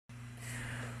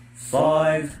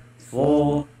5,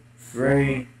 4,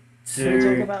 3, Can we talk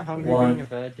 2, about Hungry being a 1,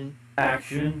 virgin?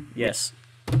 action. Yes.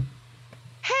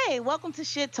 Hey, welcome to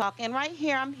Shit Talk. And right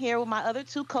here, I'm here with my other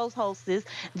two co hosts,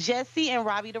 Jesse and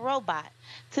Robbie the Robot.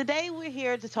 Today, we're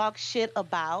here to talk shit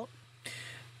about.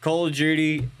 Call of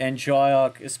Duty and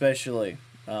Triarch especially.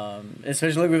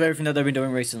 Especially with everything that they've been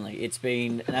doing recently. It's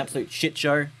been an absolute shit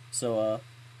show. So,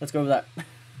 let's go with that.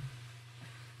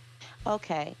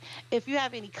 Okay. If you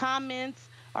have any comments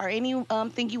or any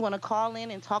thing you want to call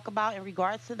in and talk about in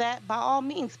regards to that, by all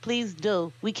means, please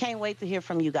do. We can't wait to hear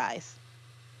from you guys.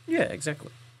 Yeah,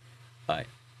 exactly. Alright.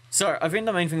 So, I think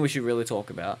the main thing we should really talk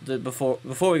about before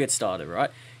we get started, right,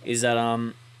 is that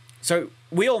so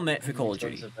we all met for Call of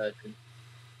Duty.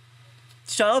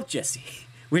 Shut up, Jesse.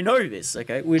 We know this,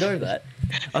 okay? We know that.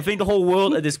 I think the whole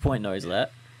world at this point knows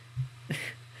that.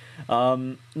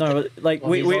 No, like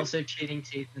Well, he's we also cheating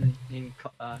teeth in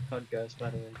COD Ghost, by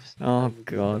the way. Oh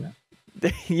god.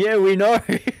 Yeah, we know.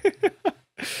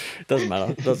 Doesn't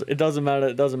matter. It doesn't matter.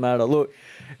 It doesn't matter. Look,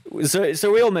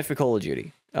 so we all met for Call of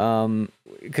Duty.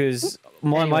 Because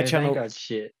my channel. Vanguard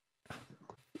shit.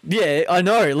 Yeah, I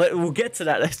know. We'll get to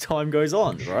that as time goes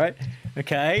on, right?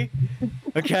 Okay,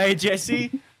 okay, Jesse,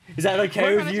 is that okay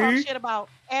We're with going to you? talk shit about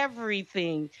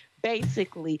everything,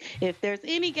 basically. If there's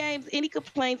any games, any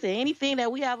complaints, or anything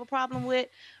that we have a problem with,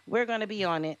 we're going to be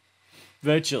on it.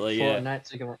 Virtually, yeah.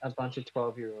 Fortnite's a bunch of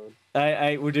 12-year-olds.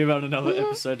 Hey, we'll do that on another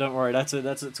episode. Don't worry, that's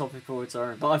a topic for its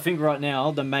own. But I think right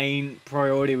now the main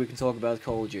priority we can talk about is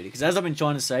Call of Duty, because as I've been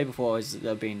trying to say before, is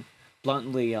that I've been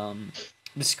bluntly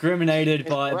discriminated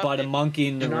by the monkey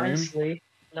in the room.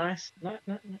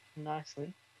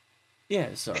 Nicely. Yeah,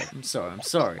 sorry. I'm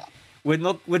sorry. We're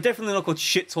definitely not called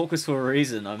shit talkers for a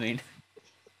reason. I mean,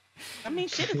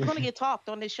 Shit is going to get talked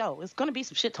on this show. It's going to be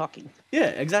some shit talking. yeah,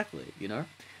 exactly. You know,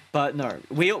 but no,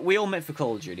 we all met for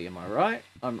Call of Duty. Am I right?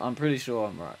 I'm pretty sure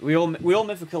I'm right. We all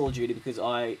met for Call of Duty because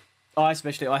I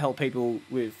help people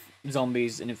with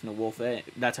zombies in Infinite Warfare.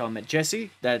 That's how I met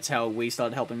Jesse. That's how we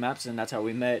started helping maps, and that's how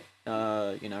we met.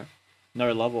 You know,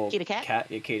 No Love or Kita Cat.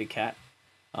 Yeah, Kita Cat.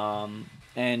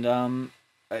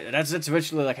 That's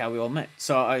virtually like how we all met.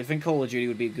 So I think Call of Duty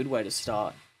would be a good way to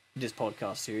start this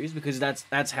podcast series, because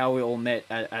that's how we all met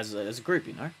as a group,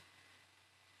 you know.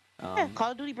 Yeah,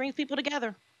 Call of Duty brings people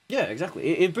together. Yeah, exactly.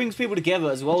 It brings people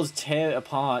together as well as tear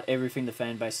apart everything the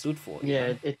fan base stood for.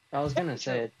 Yeah, I was gonna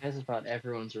say it tears apart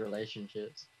everyone's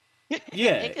relationships.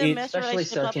 Yeah, it can mess especially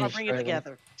relationships up searching or bring it Australia.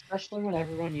 together. Especially when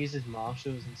everyone uses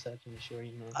marshals and such in the show,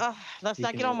 you know. Let's You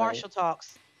not can get on relate. Marshall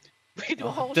talks. We do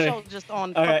a whole dude. show just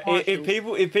on Okay,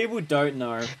 Marshall. if people don't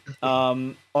know,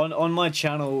 on my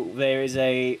channel there is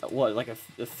a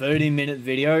 30-minute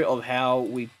video of how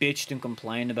we bitched and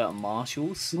complained about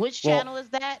marshals. Which Well, channel is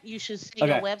that? You should say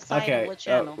your website and what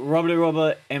channel.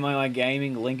 Robert MII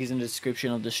Gaming. Link is in the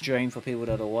description of the stream for people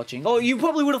that are watching. Oh, you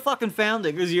probably would have fucking found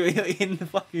it because you're in the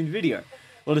fucking video.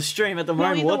 Or the stream at the Well,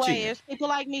 moment either watching way, it. there's people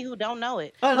like me who don't know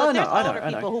it. I Look, there's know. older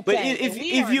people who But play, if and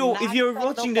we are if you're not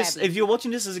watching this, savvy. if you're watching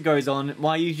this as it goes on,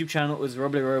 my YouTube channel is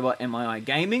Robert Robot MII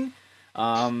Gaming.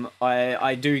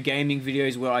 I do gaming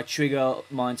videos where I trigger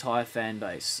my entire fan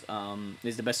base.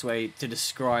 Is the best way to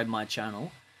describe my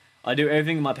channel. I do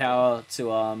everything in my power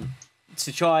to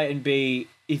try and be,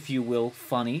 if you will,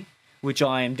 funny, which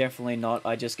I am definitely not.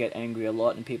 I just get angry a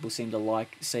lot, and people seem to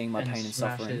like seeing my pain and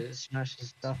suffering. Smashes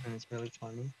stuff, and it's really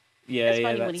funny. Yeah, It's yeah,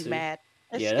 funny that when he's too. mad.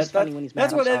 It's Yeah, just funny when he's mad.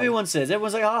 that's I'm what sorry. everyone says.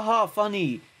 Everyone's like, "Aha,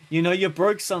 funny! You know, you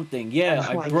broke something." Yeah,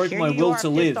 I Like, broke here my you will are to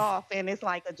pissed live. off, and it's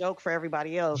like a joke for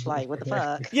everybody else. Like, what the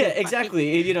fuck? Yeah,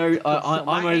 exactly. You know, So my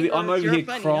I'm anger over is your here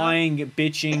funny, huh? crying,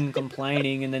 bitching,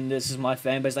 complaining, and then this is my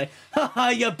fan base like, "Haha,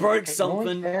 you broke No one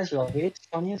something." cares, Robbie. It's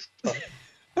funny as fuck.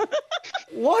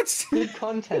 What? Good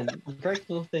content. You break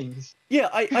little things. Yeah,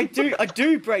 I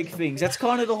do break things. That's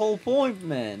kind of the whole point,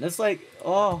 man. That's like,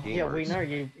 oh, Yeah, we know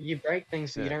you break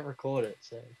things, so you don't record it.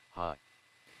 So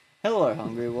hello,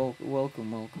 hungry.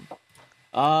 Welcome.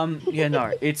 Yeah,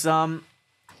 no, it's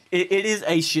it is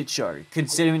a shit show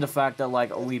considering the fact that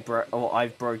like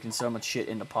I've broken so much shit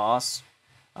in the past.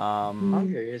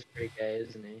 Hungry is pretty gay,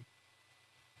 isn't he?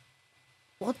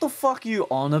 What the fuck are you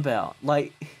on about?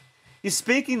 Like, you're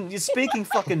speaking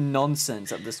fucking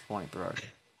nonsense at this point, bro.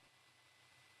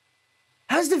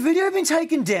 Has the video been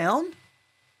taken down?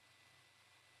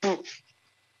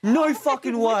 No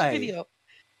fucking Which way. video?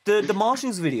 The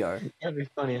Marshalls video. That'd be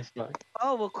funny as fuck.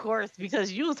 Oh, of course,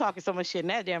 because you was talking so much shit in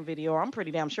that damn video. I'm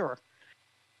pretty damn sure.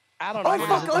 I don't know. Oh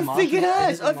how. fuck! the I think it Marshall-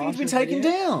 has. is it I the think it's been Marshall taken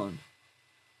video? down.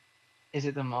 Is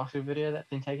it the Marshall video that's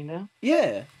been taken down?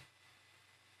 Yeah.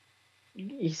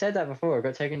 You said that before. It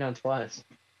got taken down twice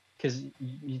because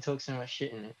you talk so much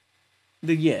shit in it.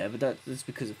 Yeah, but that's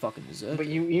because it fucking deserved But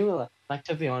it. you were like,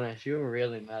 to be honest, you were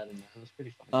really mad at me. It was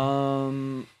pretty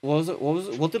funny. What was it?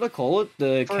 What did I call it?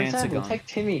 The For cancer example, gun. take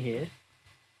Timmy here.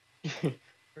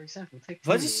 For example, take If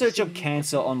I Timmy. just search up See,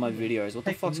 cancer on my videos, what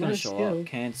the Take fuck's gonna no show skill. up?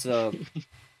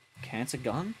 Cancer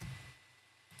gun?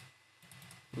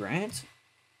 Rant?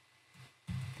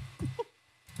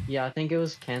 Yeah, I think it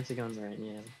was Cancer Gun Rant,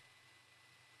 yeah.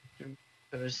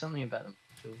 There was something about him,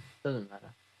 too. Doesn't matter.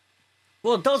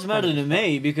 Well, it does matter to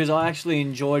me because I actually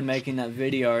enjoyed making that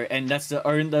video, and that's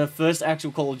the first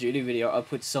actual Call of Duty video I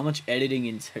put so much editing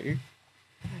into,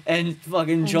 and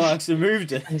fucking Jacques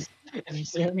removed it.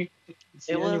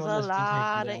 It was a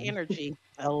lot of energy.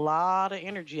 A lot of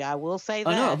energy. I will say that.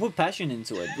 I know, I put passion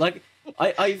into it. Like,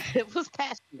 I It was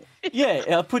passionate.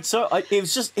 yeah, I put it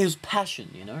was passion,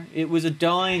 you know? It was a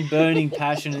dying, burning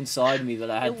passion inside me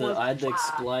that I had to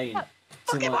explain to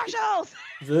Fucking my, Marshalls!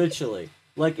 virtually.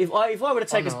 Like, if I were to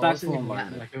take us back for a Like,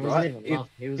 moment, it wasn't right? even If, laughing.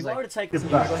 He was if I like, were to take us he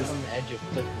was back, like just on the edge of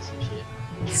flipping some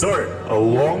shit. So, a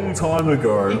long time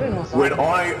ago, when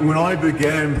I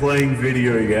began playing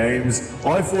video games,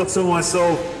 I thought to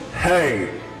myself,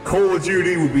 hey, Call of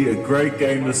Duty would be a great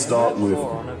game to start with.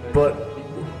 But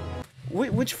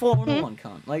which For Honor one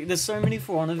can't? Like, there's so many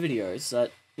For Honor videos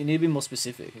that you need to be more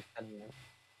specific. I don't know.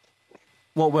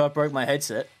 What, where I broke my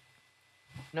headset?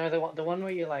 No, the one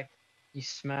where you like you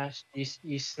smashed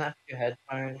you snapped your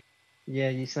headphones. Yeah,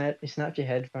 you snapped your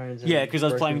headphones. Yeah, 'cause I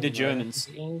was playing with the Germans.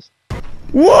 Germans.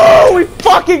 Whoa, we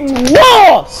fucking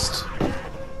lost!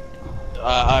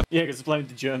 Yeah, because I'm playing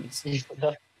with the Germans.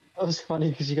 That was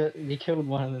funny because you killed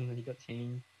one and then you got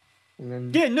teamed. And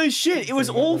then Yeah, no shit, it was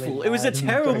They got really awful. It was a mad and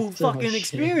terrible broke so much fucking shit.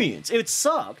 experience. It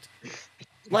sucked.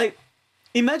 Like,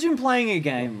 imagine playing a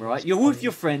game, right? You're with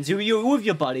your friends, you're with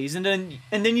your buddies, and then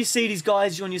you see these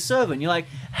guys on your server, and you're like,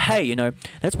 hey, you know,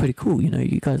 that's pretty cool. You know,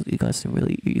 you guys seem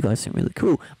really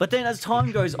cool. But then as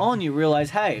time goes on, you realize,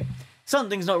 hey,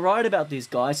 something's not right about these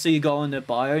guys. So you go on their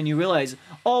bio and you realize,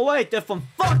 oh wait, they're from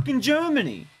fucking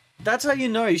Germany. That's how you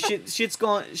know shit's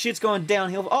going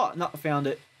downhill. Oh no, I found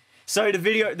it. So the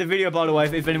video, by the way,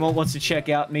 if anyone wants to check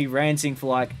out me ranting for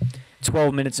like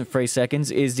 12 minutes and 3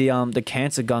 seconds, is the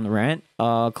cancer gun rant,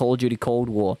 Call of Duty Cold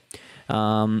War.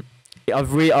 I've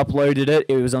re-uploaded it.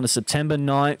 It was on the September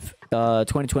 9th,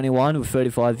 2021 with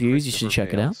 35 views. You should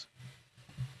check it out.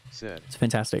 Said It's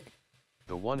fantastic.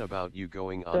 the one about you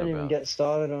going on don't even about get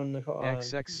started on the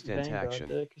XX Tentaction.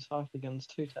 because half the guns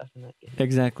two tap in that game.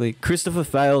 Exactly. Christopher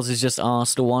Fails has just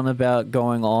asked the one about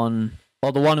going on.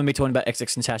 Oh, the one of me talking about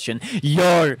XX Tentacion.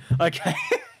 Yo! Okay.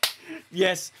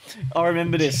 Yes, I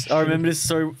remember this. I remember this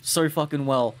so fucking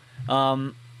well.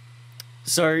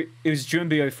 So it was during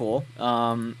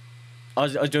BO4. I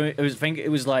was doing. I think it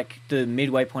was like the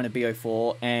midway point of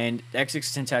BO4, and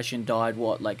XX Tentacion died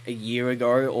like a year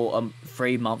ago or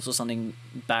 3 months or something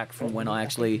back from when I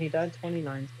actually. He died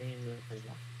 2019.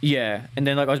 Yeah, and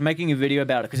then like I was making a video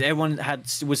about it because everyone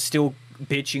was still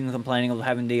bitching and complaining of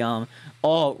having the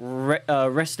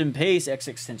rest in peace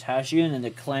XX Tentacion, and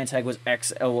the clan tag was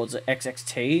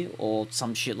XXT or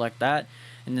some shit like that,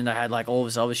 and then they had like all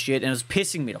this other shit, and it was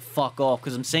pissing me to fuck off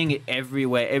because I'm seeing it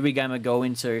everywhere, every game I go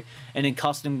into, and in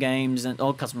custom games and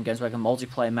all custom games like in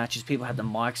multiplayer matches, people had the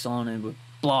mics on and were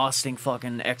blasting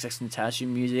fucking XX Tentacion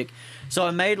music. So I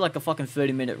made like a fucking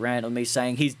 30-minute rant on me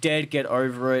saying he's dead, get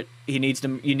over it. You need to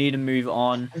move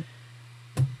on.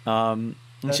 And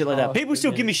shit like that. People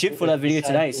still give me shit for that video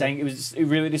today, saying it was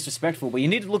really disrespectful. But you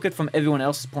need to look at it from everyone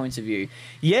else's points of view.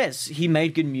 Yes, he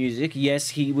made good music. Yes,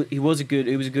 he was a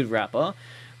good rapper.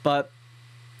 But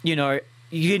you know,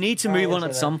 you need to move on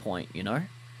at some point. You know,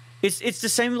 it's the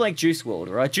same with like Juice WRLD,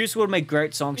 right? Juice WRLD made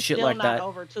great songs, shit like that. Still not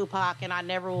over Tupac, and I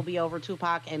never will be over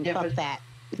Tupac, and fuck that.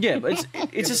 Yeah, but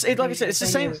it's just like I said, it's the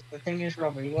same. The thing is,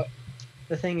 Robbie, what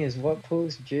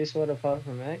pulls Juice WRLD apart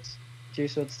from X?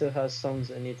 Juice WRLD still has songs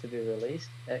that need to be released.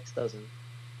 X doesn't.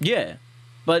 Yeah,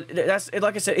 but that's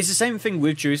like I said, it's the same thing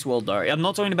with Juice WRLD though. I'm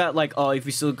not talking about like if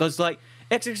you still because like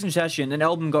XXXTentacion, an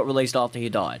album got released after he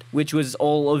died, which was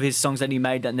all of his songs that he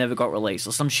made that never got released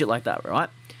or some shit like that, right?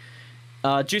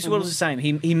 Juice WRLD was the same.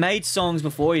 He made songs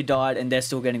before he died and they're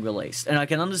still getting released, and I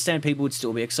can understand people would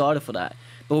still be excited for that.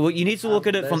 But what you need to look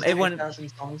at it from everyone. 2,000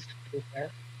 songs.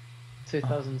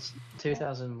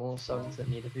 2,000 more songs that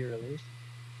need to be released.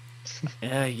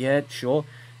 Yeah, sure.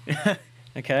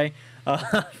 Okay.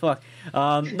 Fuck.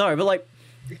 No, but like,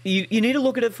 you need to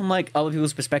look at it from like other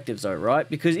people's perspectives, though, right?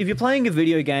 Because if you're playing a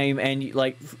video game and you,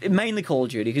 like mainly Call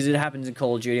of Duty, because it happens in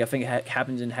Call of Duty, I think it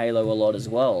happens in Halo a lot as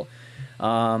well.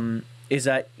 is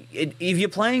that if you're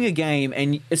playing a game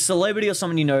and a celebrity or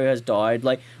someone you know has died,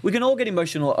 like, we can all get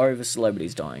emotional over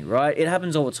celebrities dying, right? It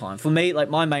happens all the time. For me, like,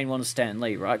 my main one is Stan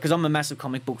Lee, right? Because I'm a massive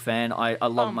comic book fan. I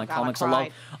love my comics. I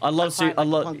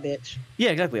love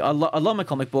yeah, exactly. I love my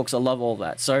comic books. I love all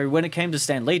that. So when it came to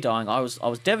Stan Lee dying, I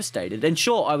was devastated. And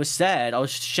sure, I was sad. I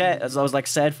was like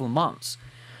sad for months.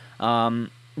 But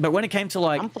when it came to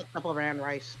like, I'm fucked up around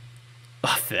Rice.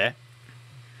 Oh, fair.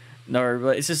 No,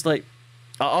 but it's just like,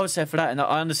 I was sad for that, and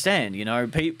I understand, you know,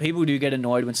 people do get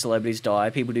annoyed when celebrities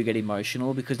die. People do get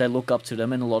emotional because they look up to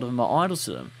them, and a lot of them are idols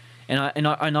to them. And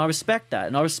I respect that,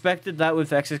 and I respected that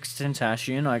with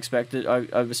XXXTentacion. I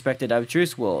respected that with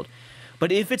Juice WRLD.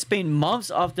 But if it's been months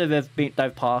after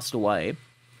they've passed away,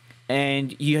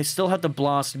 and you still have to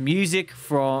blast music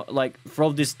from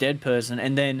this dead person,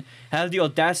 and then have the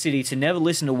audacity to never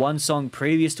listen to one song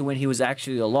previous to when he was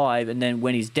actually alive, and then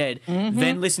when he's dead,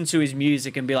 then listen to his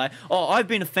music and be like, oh, I've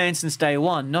been a fan since day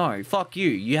one. No, fuck you.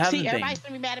 You haven't been. See, everybody's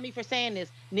gonna be mad at me for saying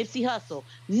this. Nipsey Hussle.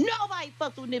 Nobody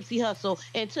fucked with Nipsey Hussle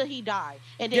until he died.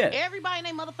 And then everybody in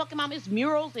their motherfucking mom is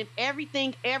murals and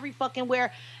everything, every fucking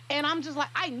where. And I'm just like,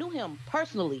 I knew him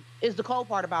personally, is the cold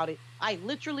part about it. I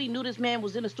literally knew this man,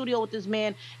 was in the studio with this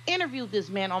man, interviewed this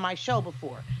man on my show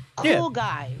before. Cool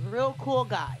guy, real cool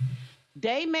guy.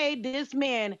 They made this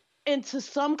man into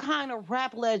some kind of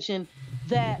rap legend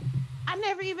that I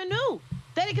never even knew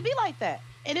that it could be like that.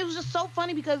 And it was just so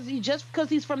funny because because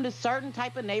he's from this certain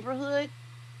type of neighborhood,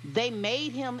 they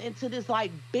made him into this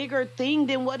like bigger thing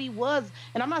than what he was.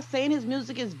 And I'm not saying his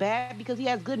music is bad because he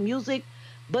has good music,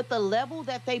 but the level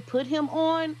that they put him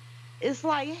on, it's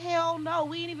like, hell no,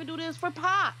 we didn't even do this for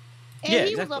pop. And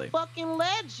he was a fucking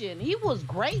legend. He was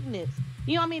greatness.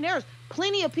 You know what I mean? There's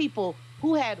plenty of people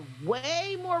who had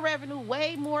way more revenue,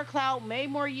 way more clout, way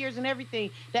more years and everything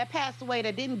that passed away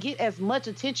that didn't get as much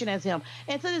attention as him.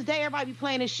 And to this day, everybody be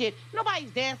playing this shit.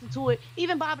 Nobody's dancing to it,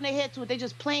 even bobbing their head to it. They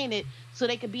just playing it so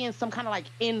they could be in some kind of like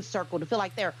in circle to feel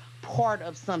like they're part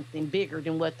of something bigger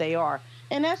than what they are.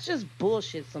 And that's just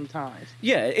bullshit sometimes.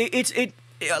 Yeah, I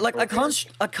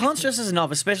can't stress this enough,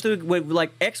 especially when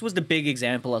like X was the big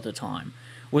example at the time.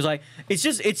 Was like, it's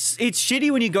shitty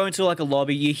when you go into like a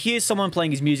lobby, you hear someone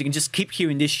playing his music and just keep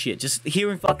hearing this shit, just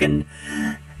hearing fucking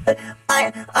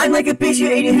I'm like a bitch, you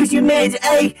idiot, who's your man's,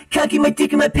 ayy, can't get my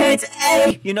dick in my pants,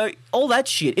 ayy, you know, all that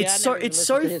shit. It's so fucking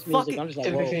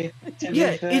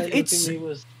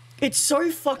it's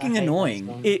so fucking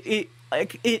annoying.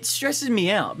 It stresses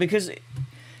me out because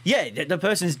the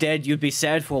person's dead, you'd be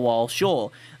sad for a while,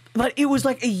 sure. But it was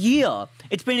like a year.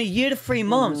 It's been a year to 3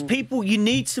 months. People, you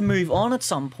need to move on at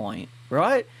some point,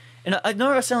 right? And I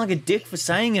know I sound like a dick for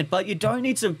saying it, but you don't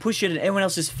need to push it in everyone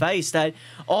else's face that,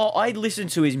 oh, I listened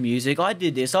to his music, I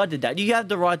did this, I did that. You have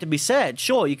the right to be sad.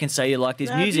 Sure, you can say you like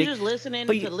his music. If you're just listening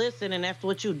to listen and that's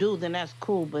what you do, then that's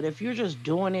cool. But if you're just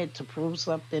doing it to prove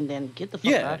something, then get the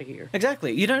fuck out of here.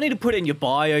 Exactly. You don't need to put it in your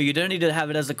bio. You don't need to have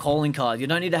it as a calling card. You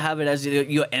don't need to have it as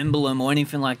your emblem or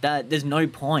anything like that. There's no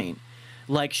point.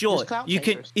 Like, sure, you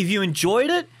can, if you enjoyed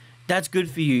it, that's good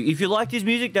for you. If you liked his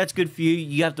music, that's good for you.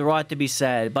 You have the right to be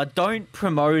sad, but don't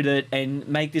promote it and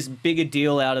make this bigger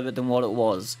deal out of it than what it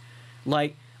was.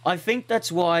 Like, I think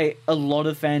that's why a lot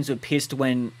of fans were pissed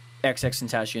when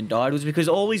XXXTentacion died, was because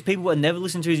all these people that never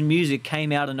listened to his music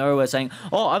came out of nowhere saying,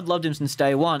 oh, I've loved him since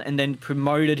day one, and then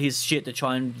promoted his shit to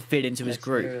try and fit into his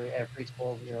group. Every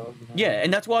 12-year-old. Yeah,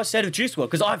 and that's why I said of Juice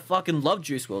WRLD, because I fucking love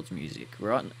Juice WRLD's music,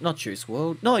 right? Not Juice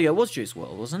WRLD. No, yeah, it was Juice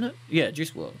WRLD, wasn't it? Yeah, Juice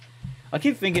WRLD. I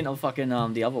keep thinking of fucking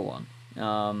the other one.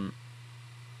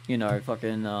 You know,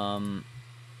 fucking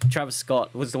Travis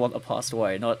Scott was the one that passed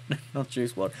away, not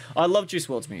Juice WRLD. I love Juice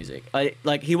WRLD's music.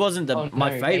 He wasn't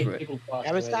my favorite.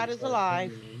 Travis Scott is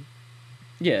alive.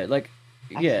 Yeah,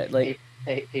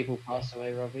 people passed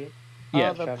away, Robbie.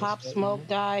 Yeah, the Pop Smoke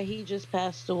died. He just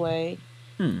passed away.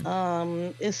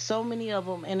 It's so many of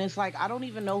them, and it's like I don't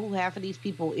even know who half of these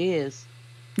people is.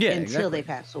 Yeah, until they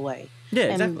pass away. Yeah,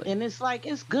 exactly. And it's like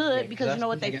it's good because you know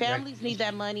what, their families need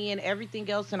that money and everything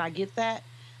else, and I get that.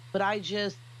 But I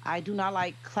do not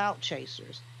like clout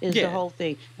chasers. Is the whole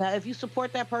thing. Now, if you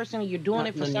support that person and you're doing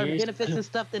it for certain benefits and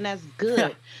stuff, then that's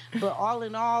good. But all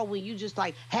in all, when you just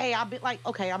like, hey, I'll be like,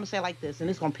 okay, I'm gonna say it like this, and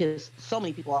it's gonna piss so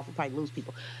many people off and probably lose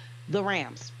people. The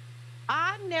Rams.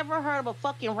 I never heard of a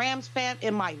fucking Rams fan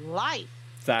in my life.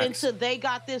 Facts. Until they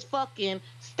got this fucking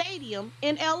stadium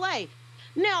in LA.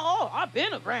 Now, I've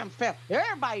been a Rams fan.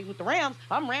 Everybody with the Rams,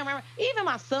 I'm Ram. Even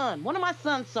my son, one of my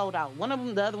sons sold out. One of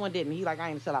them, the other one didn't. He like,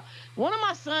 I ain't sell out. One of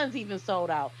my sons even sold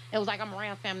out. It was like, I'm a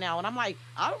Rams fan now. And I'm like,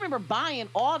 I remember buying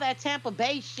all that Tampa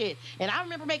Bay shit. And I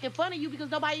remember making fun of you because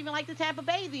nobody even liked the Tampa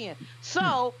Bay then.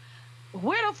 So,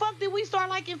 Where the fuck did we start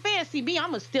liking fantasy? Me,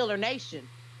 I'm a Steeler Nation.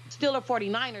 Steeler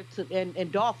 49er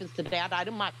and Dolphins today. I died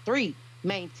in my 3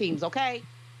 main teams, okay?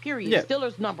 Period. Yeah.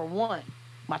 Steelers number 1.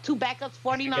 My 2 backups,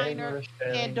 49er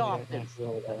and Dolphins.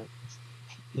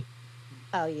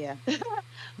 Oh, yeah.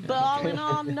 But all in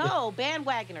all, no.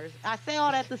 Bandwagoners. I say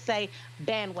all that to say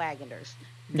bandwagoners.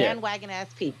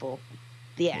 Bandwagon-ass people.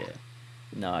 Yeah.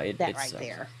 No, that it's right sucks.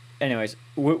 there. Anyways,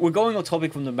 we're going off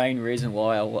topic from the main reason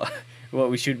why what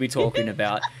we should be talking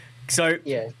about. So,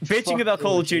 bitching about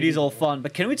Call of Duty is all fun,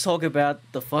 but can we talk about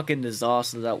the fucking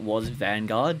disaster that was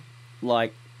Vanguard?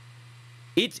 Like,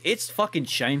 it's fucking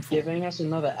shameful. Giving us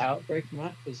another Outbreak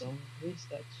map for zombies,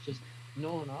 that's just,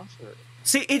 no one asked for it.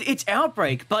 See, it's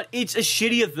Outbreak, but it's a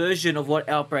shittier version of what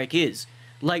Outbreak is.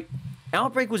 Like,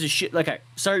 Outbreak was a shit... Okay,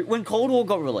 so when Cold War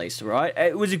got released, right,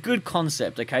 it was a good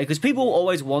concept, okay? Because people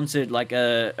always wanted, like,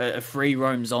 a free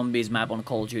roam zombies map on a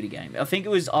Call of Duty game. I think it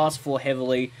was asked for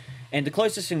heavily, and the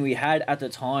closest thing we had at the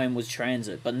time was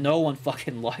Transit, but no one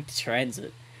fucking liked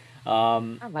Transit.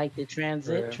 I liked the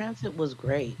Transit. Yeah. Transit was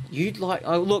great. You'd like...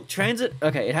 Oh, look, Transit...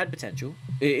 Okay, it had potential.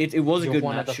 It was a good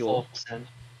one map, of the sure.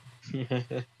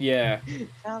 4%. Yeah.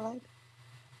 I like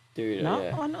Dude, No,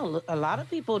 yeah. I know a lot of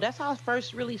people. That's how I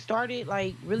first really started,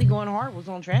 like really going hard was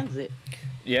on Transit.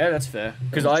 Yeah, that's fair.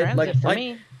 Because Transit for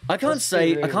me. I can't Let's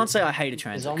say be I real. can't say I hated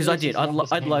Transit because I Zombies did. is not the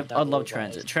same I'd as love Outlaws.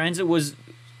 Transit. Transit was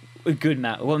a good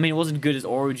map. Well, I mean, it wasn't as good as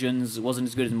Origins. It wasn't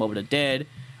as good as Mob of the Dead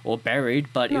or Buried,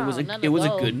 but No, it was none a of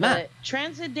those, good map. but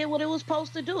Transit did what it was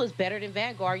supposed to do. It's better than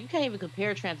Vanguard. You can't even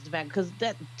compare Transit to Vanguard because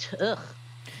that. Ugh.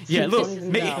 Yeah, look, This is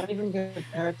me- no. Can't even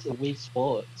compare it to Wii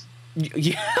Sports.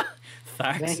 Yeah,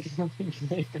 facts.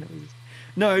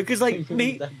 No, because like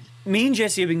me and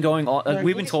Jesse have been going on.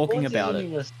 We've been talking about it.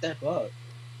 A step up.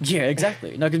 Yeah,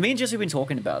 exactly. No, because me and Jesse have been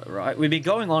talking about it, right? We've been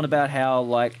going on about how,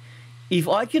 like, if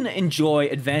I can enjoy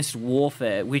Advanced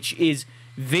Warfare, which is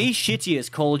the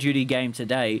shittiest Call of Duty game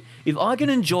today, if I can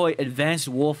enjoy Advanced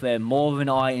Warfare more than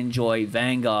I enjoy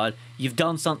Vanguard, you've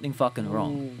done something fucking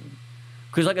wrong.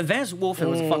 Because, like, Advanced Warfare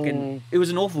was fucking... It was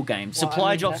an awful game.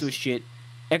 Supply drops that's- was shit.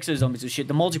 Exo Zombies was shit.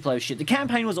 The multiplayer was shit. The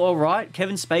campaign was alright.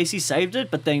 Kevin Spacey saved it,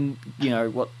 but then, you know,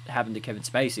 what happened to Kevin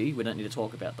Spacey? We don't need to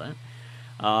talk about that.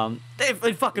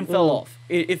 It fucking fell off.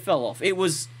 It fell off.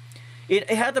 It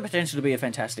had the potential to be a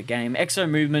fantastic game. Exo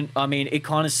Movement, I mean, it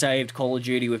kind of saved Call of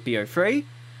Duty with BO3.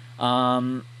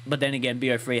 But then again,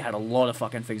 BO3 had a lot of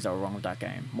fucking things that were wrong with that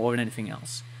game, more than anything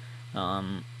else.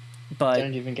 Don't But,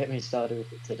 even get me started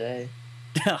with it today.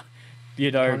 you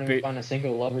I know, can't even but, find a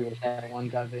single lobby without one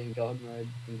guy being God mode,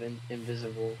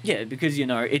 invisible. yeah, because, you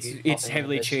know, it's You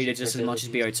heavily fucking cheated have just as much as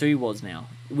abilities. BO2 was now,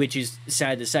 which is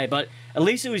sad to say. But at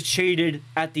least it was cheated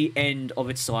at the end of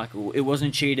its cycle. It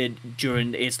wasn't cheated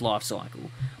during its life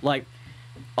cycle. Like,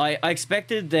 I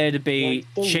expected there to be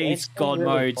cheats, God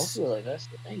modes. Popular, that's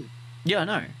the thing. Yeah, I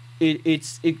know. It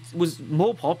was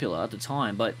more popular at the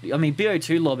time, but I mean,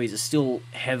 BO2 lobbies are still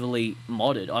heavily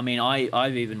modded. I mean,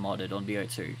 I've even modded on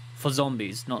BO2 for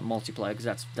zombies, not multiplayer,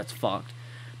 because that's fucked.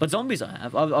 But zombies,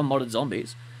 I've modded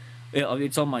zombies.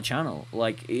 It's on my channel.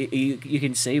 Like you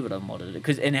can see what I've modded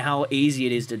it and how easy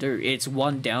it is to do. It's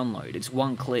one download, it's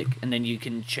one click, and then you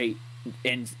can cheat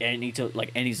any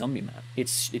zombie map.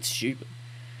 It's stupid.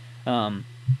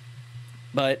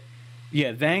 But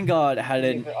yeah, Vanguard had Yeah,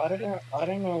 an. but I don't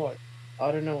know what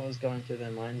was going through their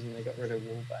minds when they got rid of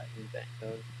Wallback and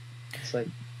Vanguard. It's like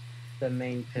the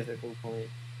main pivotal point.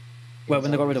 Well,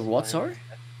 when they got rid of what, Zombies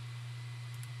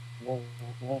sorry?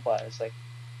 Wallback, it's like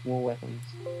war weapons.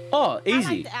 Oh, I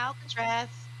easy. like the Alcatraz.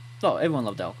 Oh, everyone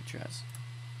loved Alcatraz.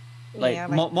 Like, Yeah, I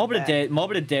Mob of the that. Dead.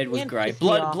 Mob of the Dead was It great. pissed me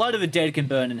off. Blood of the Dead can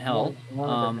burn in hell. One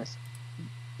of the best.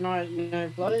 No,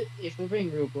 if we're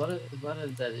being real, Blood of the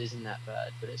Dead isn't that bad,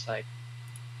 but it's like,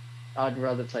 I'd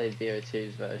rather play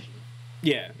BO2's version.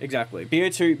 Yeah, exactly.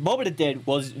 BO2, Mob of the Dead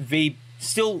was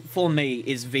still for me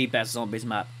is the best zombies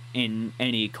map in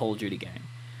any Call of Duty game.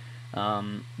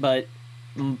 But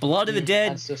Blood of the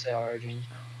Dead. I'd still say Origins.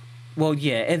 Well,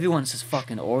 yeah, everyone says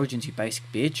fucking Origins, you basic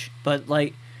bitch. But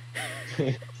like.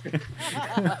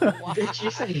 Bitch,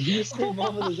 you say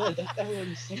Mob of the Dead. That's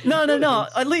everyone's second No.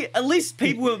 choice. At least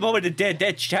people with Mob of the Dead,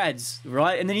 they're chads,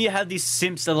 right? And then you have these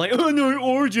simps that are like, oh no,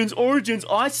 Origins,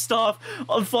 ice stuff,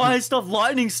 fire stuff,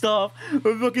 lightning stuff,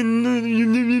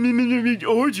 fucking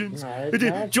Origins,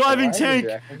 No, driving it's tank,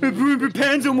 alright,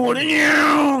 Panzer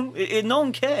Mortar. No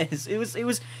one cares. It was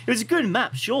a good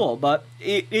map, sure, but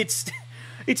it's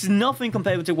nothing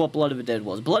compared to what Blood of the Dead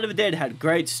was. Blood of the Dead had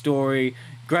great story.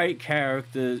 Great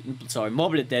characters. Sorry,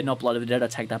 Mob of the Dead, not Blood of the Dead. I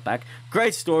take that back.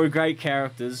 Great story, great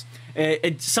characters.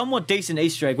 A somewhat decent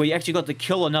Easter egg where you actually got to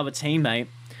kill another teammate.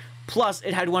 Plus,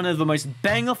 it had one of the most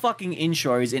banger fucking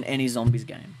intros in any zombies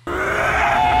game.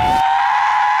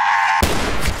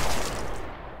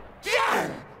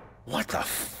 What the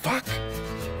fuck?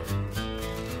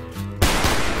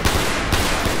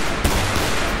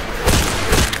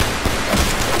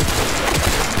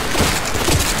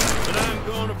 But I'm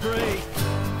gonna pray.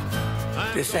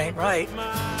 This ain't right.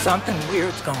 Something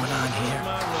weird's going on here.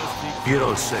 You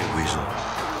don't say, Weasel.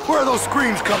 Where are those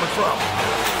screams coming from?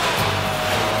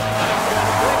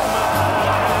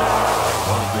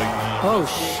 Oh,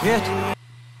 shit.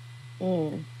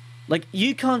 Like,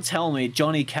 you can't tell me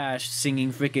Johnny Cash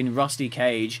singing freaking Rusty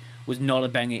Cage was not a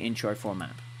banger intro for a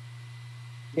map.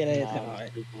 Yeah, it's Nah,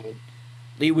 alright. pretty good.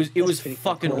 It was pretty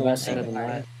fucking cool. awesome. Better than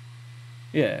that.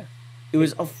 Yeah, it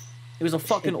was a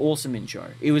fucking awesome intro.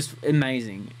 It was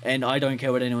amazing, and I don't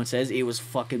care what anyone says. It was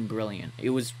fucking brilliant. It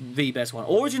was the best one.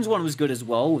 Origins one was good as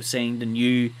well. Seeing the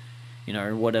new, you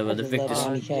know, whatever the I just love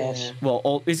Victor's. Johnny Cash.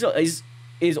 Well,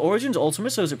 is Origins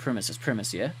Ultimus or is it Primus? It's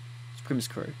Primus, yeah. It's Primus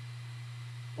Crew.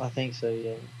 I think so,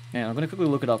 yeah. Yeah, I'm gonna quickly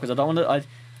look it up because I don't want to.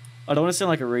 I don't want to sound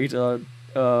like a retard.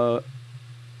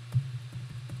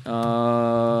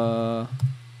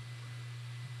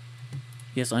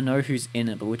 Yes, I know who's in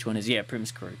it, but which one is? Yeah,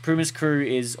 Primus Crew. Primus Crew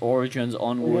is Origins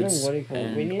onwards, what do you call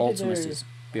it? We and need to Ultimus do is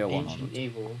BO1 Ancient onwards.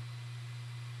 Evil.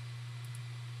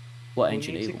 What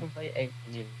Ancient We need Evil? to complete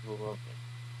Ancient Evil, Robin.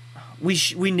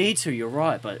 We need to. You're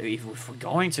right, but if we're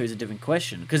going to, is a different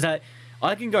question. Because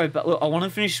I can go back. Look, I want to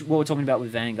finish what we're talking about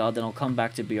with Vanguard, then I'll come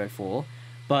back to BO4.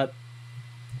 But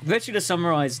virtually to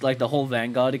summarize like the whole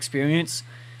Vanguard experience,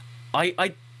 I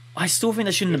still think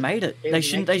they shouldn't have made it. They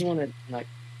shouldn't. Makes you wanna, like,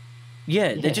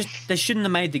 Yeah, Yeah. they shouldn't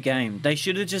have made the game. They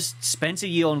should have just spent a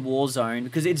year on Warzone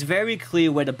because it's very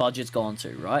clear where the budget's gone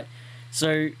to, right?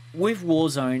 So with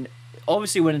Warzone,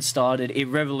 obviously when it started, it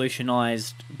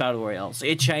revolutionized Battle Royale. So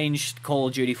it changed Call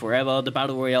of Duty forever. The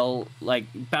Battle Royale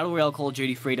Call of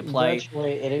Duty free to play.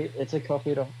 Virtually, it's a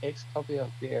copy of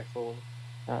BO4.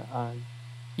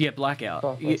 Yeah, Blackout.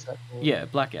 Fuck, what's that called? Yeah,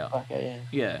 Blackout. Okay,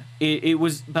 yeah. Yeah, it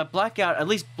was, but Blackout, at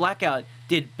least Blackout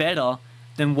did better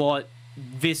than what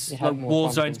this It had like, more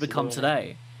Warzone's functions to become do it.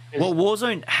 today. Because What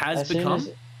Warzone has as soon become. as-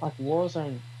 like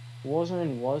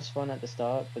Warzone was fun at the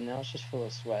start, but now it's just full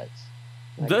of sweats.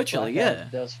 Like, Virtually, Blackout, yeah.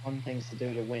 There's fun things to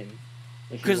do to win,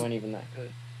 if 'Cause- you weren't even that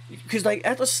good. Because like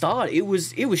at the start, it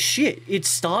was shit. It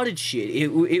started shit. It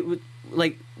was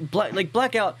like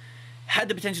Blackout had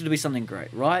the potential to be something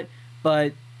great, right?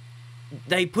 But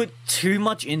they put too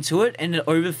much into it, and it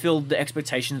overfilled the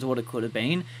expectations of what it could have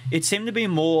been. It seemed to be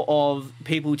more of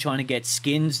people trying to get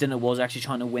skins than it was actually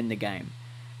trying to win the game.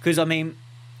 Because I mean,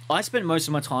 I spent most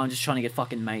of my time just trying to get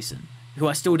fucking Mason, who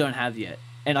I still don't have yet,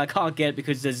 and I can't get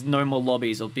because there's no more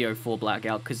lobbies of BO4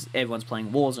 Blackout because everyone's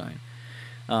playing Warzone.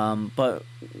 But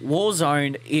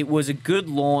Warzone, it was a good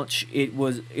launch. It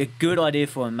was a good idea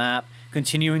for a map,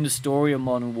 continuing the story of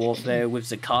Modern Warfare with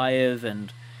Zakayev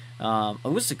and it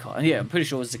was Zakayev. Yeah, I'm pretty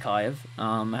sure it was Zakayev.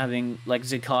 Having like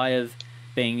Zakayev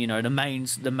being, you know, the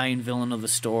main villain of the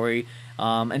story,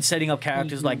 and setting up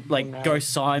characters like Ghost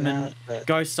Simon.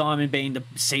 Ghost Simon being the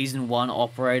season 1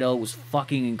 operator was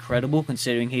fucking incredible,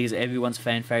 considering he's everyone's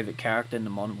fan favorite character in the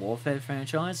Modern Warfare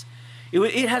franchise.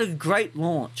 It had a great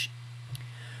launch.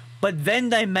 But then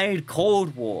they made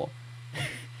Cold War,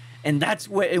 and that's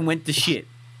where it went to shit.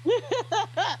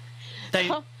 They,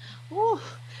 Ooh,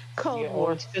 Cold Yeah, or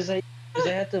War. it's because they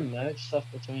had to merge stuff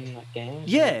between like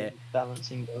games. so Yeah. they could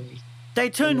balancing those. they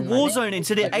turned And then, like, Warzone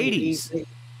into the like, 80s.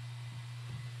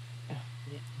 Yeah,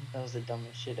 that was the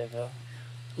dumbest shit ever.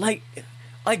 Like,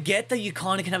 I get that you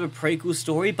kind of can have a prequel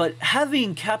story, but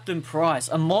having Captain Price,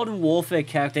 a Modern Warfare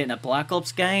character in a Black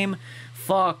Ops game,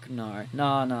 fuck no.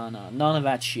 No, none of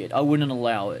that shit. I wouldn't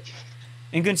allow it.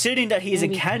 And considering that he's a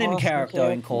Maybe canon Boston character in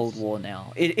characters. Cold War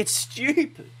now, it's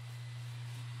stupid.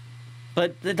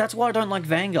 But that's why I don't like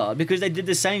Vanguard, because they did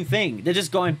the same thing. They're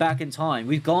just going back in time.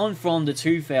 We've gone from the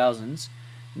 2000s,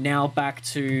 now back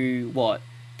to, what,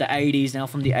 the 80s, now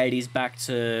from the 80s back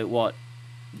to, what,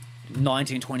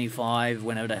 1925,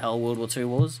 whenever the hell World War II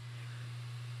was.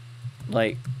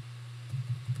 Like,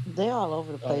 They're all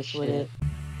over the place with shit. it.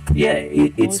 yeah,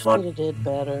 It's it's like, could have did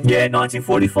better. yeah,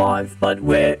 1945, but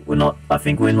we're not, I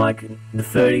think we're in like the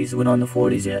 30s, we're not in the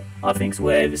 40s yet. I think it's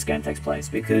where this game takes place,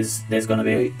 because there's going to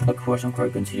be a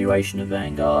quote-unquote continuation of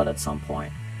Vanguard at some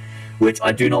point, which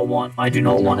I do not want. I do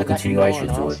not want a continuation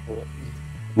to it.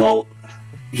 Well,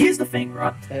 here's the thing,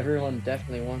 right? Everyone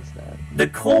definitely wants that. The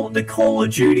Call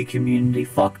of Duty community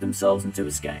fucked themselves into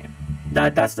this game.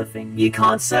 That's the thing. You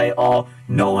can't say, oh,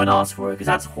 no one asked for it, because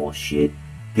that's horse shit.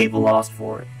 People asked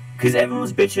for it. because everyone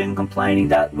was bitching and complaining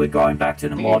that we're going back to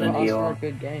the modern asked for era. a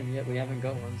good game, yet we haven't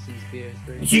got one since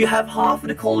BO3. You have half of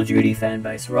the Call of Duty fan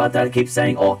base, right, that keeps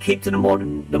saying, "Oh, keep to the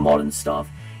modern stuff."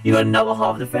 You got another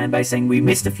half of the fan base saying, "We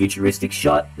missed the futuristic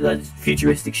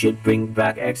shit, bring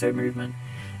back Exo movement."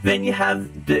 Then you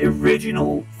have the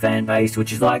original fan base,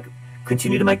 which is like,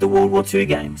 continue to make the World War II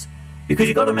games. Because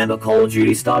you got to remember, Call of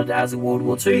Duty started as a World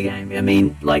War II game. I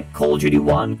mean, like Call of Duty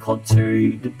 1, COD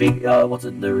 2, the big,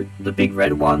 the big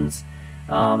red ones,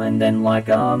 and then like,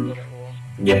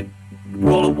 yeah,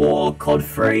 World of War, COD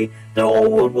 3, they're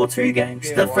all World War II games.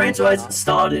 Yeah, the franchise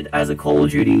started as a Call of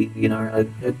Duty, you know,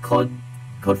 a COD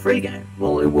 3 game,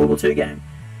 well, a World War II game.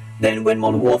 Then when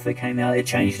Modern Warfare came out, it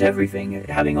changed everything,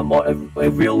 having a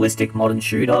realistic modern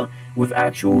shooter with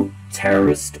actual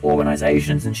terrorist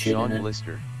organizations and shit Sean in it.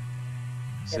 Lister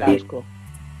Yeah, that was said, cool.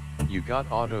 you got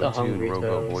The auto-tune Hungry Robo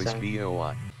Turtle Voice sound.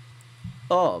 BOI.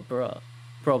 Oh, bruh.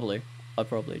 Probably. I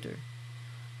probably do.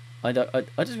 I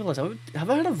just realised, have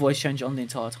I had a voice change on the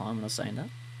entire time when I was saying that?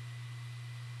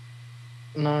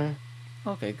 No.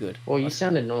 Okay, good. Well, you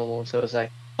sounded normal, so it's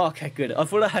like, Okay, good. I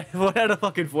thought I had a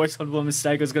fucking voice on one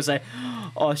mistake. I was gonna say,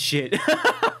 oh shit.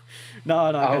 No,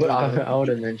 I would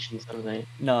have mentioned something.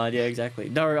 No, yeah, exactly.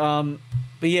 No,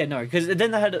 but yeah, no, because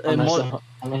then they had a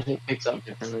Unless it picks up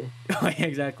differently. Oh, yeah,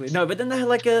 exactly. No, but then they had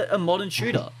like a modern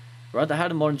shooter, right? They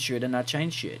had a modern shooter and that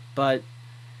changed shit. But,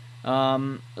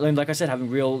 like I said, having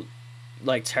real,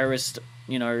 like, terrorist,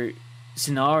 you know,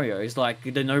 scenarios, like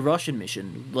the No Russian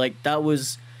mission, like that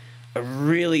was a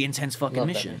really intense fucking Not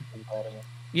that mission. incompatible.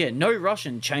 Yeah, No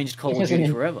Russian changed Call of It Duty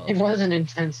wasn't- forever. It wasn't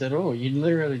intense at all. You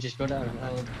literally just got out of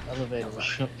an elevator and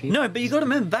shot people. No, but you got to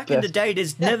remember, back in the day,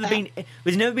 there's never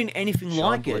been anything Sean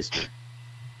like it. Lister.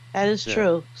 That is Yeah.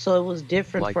 true. So it was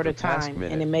different Like for the the past time,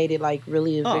 minute. and it made it like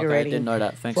really Oh, okay, invigorating didn't know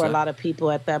that. Thanks. for a Zach. lot of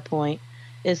people at that point.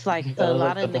 It's like That a was lot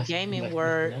like the of the best gaming investment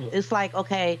word. ever. It's like,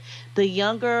 okay, the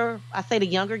younger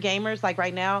gamers, like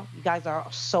right now, you guys are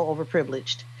so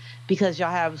overprivileged because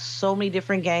y'all have so many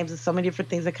different games and so many different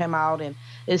things that come out, and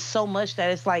it's so much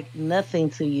that it's like nothing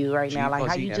to you right now. Like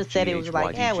how you just said it was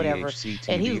like, whatever.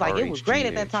 And he was like, it was great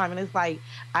at that time, and it's like,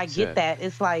 I get Said, that.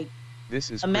 It's like,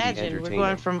 This is pretty imagine we're entertaining.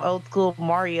 going from old school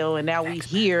Mario, and now we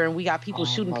here, and we got people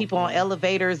shooting my people on God.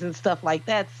 elevators and stuff like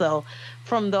that. So,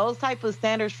 from those type of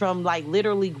standards, from like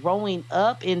literally growing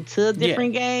up into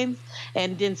different games,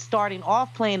 and then starting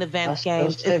off playing advanced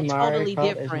games, it's totally Is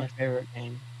my different. favorite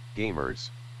game. Gamers.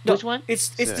 No, Which one? It's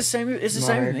the Sick. same. It's the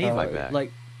same with me. Mario Though. Kart.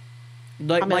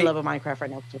 Like I'm my, in love with Minecraft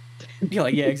right now.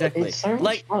 yeah, exactly. It's so much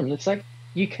Like fun. It's like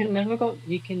you can never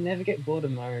get bored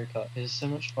of Mario Kart. There's so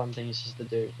much fun things just to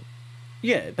do.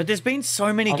 yeah, but there's been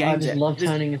so many I games. just love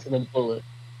there's- turning into the bullet.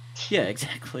 Yeah,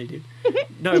 exactly, dude.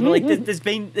 No, but like there's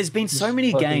been so Just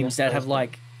many fucking games that have disgusting.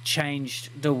 like changed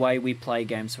the way we play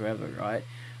games forever, right?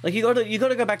 Like you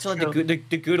gotta go back to like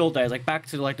the good old days, like back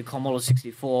to like the Commodore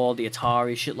 64, the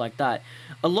Atari, shit like that.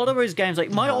 A lot of those games,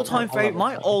 like my No, all-time I love favorite,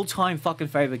 my it. all-time fucking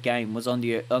favorite game was on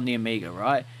the Amiga,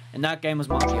 right? And that game was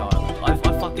Monkey Island.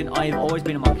 I've always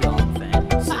been a Monkey Island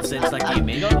fan since like the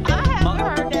Amiga. I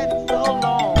haven't heard that in so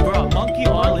long. Bro, Monkey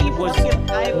Island was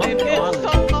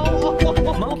so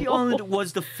long. Monkey Island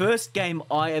was the first game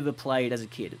I ever played as a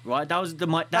kid, right? That was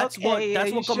that's what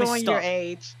got me showing your stuck.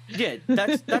 age. Yeah,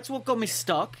 that's what got me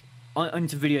stuck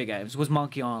into video games was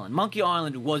Monkey Island. Monkey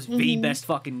Island was the best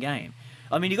fucking game.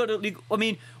 I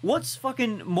mean, what's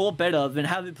fucking more better than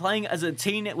playing as a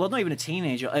well, not even a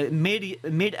teenager, a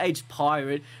mid-aged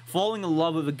pirate, falling in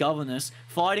love with a governess,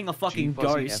 fighting a fucking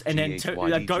ghost, and then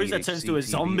a ghost that turns to a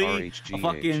zombie, a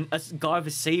guy with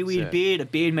a seaweed beard, a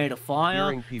beard made of fire,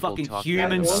 Hearing people fucking talk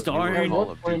human about stone.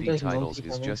 Call of Duty Does titles Monkey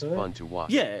is come just into it? fun to watch.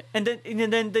 Yeah, and then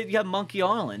you have Monkey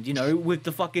Island, you know, with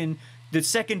the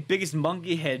second biggest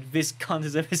monkey head this cunt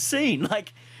has ever seen.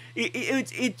 Like,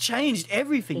 it changed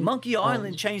everything. Monkey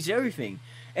Island changed everything.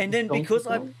 And then because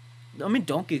I mean,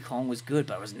 Donkey Kong was good,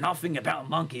 but there was nothing about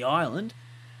Monkey Island.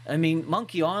 I mean,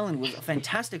 Monkey Island was a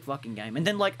fantastic fucking game. And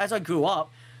then, like, as I grew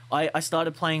up, I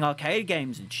started playing arcade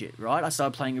games and shit, right? I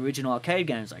started playing original arcade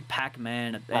games like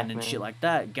Pac-Man and shit like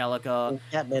that. Galaga.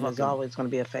 Batman is fucking- always going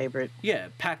to be a favorite. Yeah,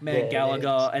 Pac-Man, Yeah, it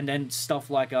Galaga, and then stuff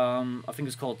like, I think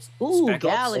it's called Ooh, Spec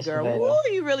Ops. Gallagher. That's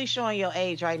Ooh, you really showing your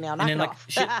age right now. Knock And then it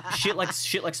like off.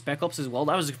 shit like Spec Ops as well.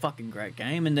 That was a fucking great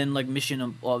game. And then like I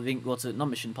think not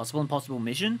Mission Impossible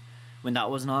Mission, when that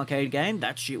was an arcade game.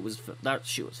 That shit was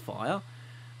fire.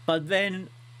 But then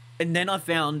I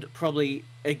found probably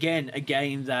again a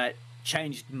game that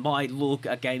changed my look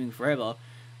at gaming forever,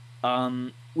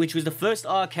 which was the first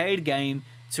arcade game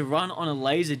to run on a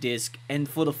laser disc and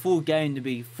for the full game to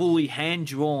be fully hand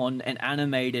drawn and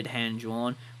animated hand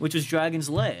drawn, which was Dragon's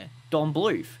Lair, Don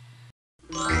Bluth.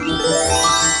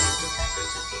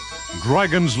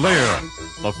 Dragon's Lair,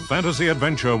 the fantasy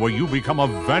adventure where you become a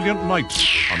valiant knight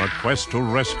on a quest to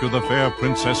rescue the fair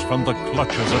princess from the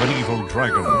clutches of an evil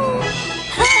dragon.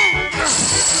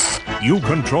 You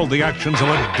control the actions of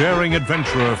a daring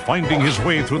adventurer finding his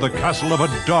way through the castle of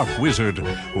a dark wizard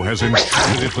who has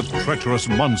enchanted it with treacherous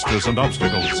monsters and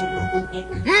obstacles.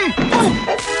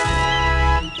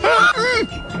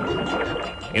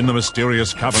 In the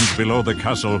mysterious caverns below the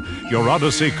castle, your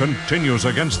odyssey continues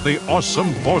against the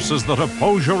awesome forces that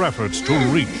oppose your efforts to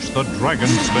reach the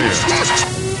Dragon's Lair.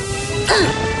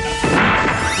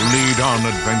 Lead on,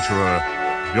 adventurer.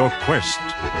 Your quest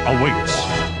awaits.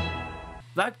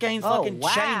 That game fucking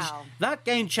changed. That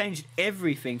game changed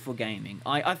everything for gaming.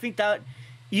 I think that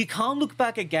you can't look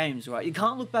back at games, right? You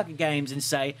can't look back at games and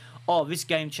say, oh, this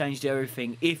game changed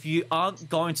everything, if you aren't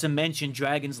going to mention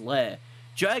Dragon's Lair.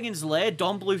 Dragon's Lair,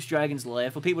 Don Bluth's Dragon's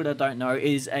Lair, for people that don't know,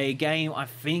 is a game, I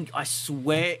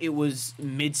swear it was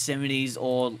mid-70s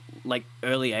or, like,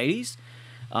 early 80s.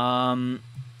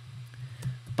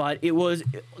 But it was,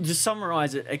 to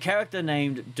summarize it, a character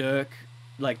named Dirk,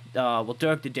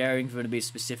 Dirk the Daring, for to be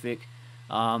specific.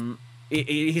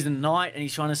 He's a knight, and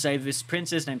he's trying to save this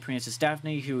princess named Princess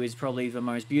Daphne, who is probably the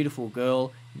most beautiful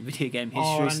girl in video game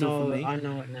history still for me. I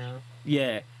know it now.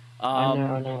 Yeah. I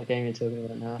know what game you're talking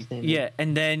about now. Yeah,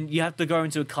 and then you have to go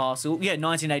into a castle. Yeah,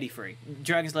 1983.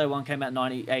 Dragon's Lair 1 came out in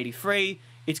 1983.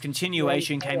 Its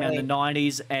continuation came out in the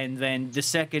 90s, and then the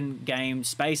second game,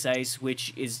 Space Ace,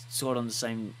 which is sort of the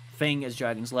same thing as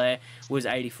Dragon's Lair, was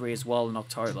 83 as well in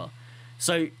October.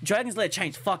 So Dragon's Lair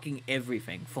changed fucking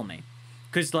everything for me.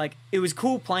 Because, like, it was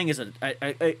cool playing as a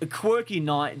quirky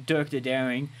knight, Dirk the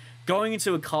Daring, going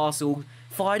into a castle,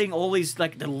 fighting all these,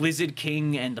 like, the Lizard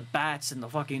King and the bats and the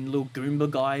fucking little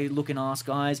Goomba guy looking ass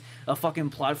guys, a fucking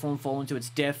platform falling to its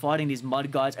death, fighting these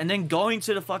mud guys, and then going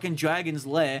to the fucking Dragon's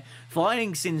Lair,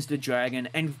 fighting Sins the Dragon,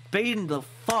 and beating the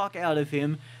fuck out of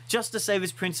him just to save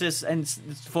his princess and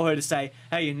for her to say,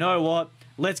 hey, you know what?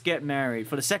 Let's get married.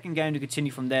 For the second game to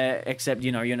continue from there, except,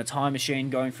 you know, you're in a time machine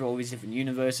going through all these different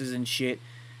universes and shit,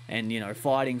 and, you know,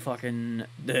 fighting fucking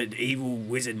the evil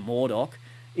wizard Mordok.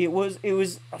 It was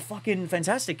a fucking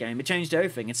fantastic game. It changed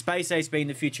everything. And Space Ace being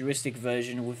the futuristic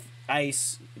version with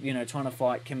Ace, you know, trying to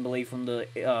fight Kimberly from the,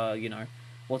 you know,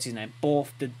 what's his name? Borf,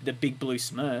 the big blue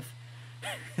Smurf.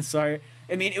 So,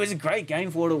 I mean, it was a great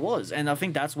game for what it was. And I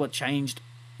think that's what changed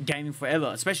gaming forever,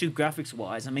 especially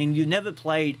graphics-wise. I mean, you never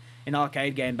played an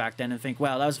arcade game back then and think,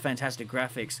 wow, that was fantastic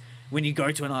graphics. When you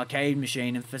go to an arcade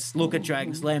machine and look at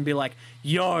Dragon's Lair and be like,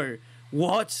 yo,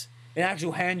 what? An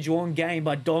actual hand-drawn game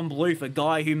by Don Bluth, a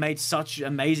guy who made such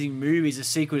amazing movies, A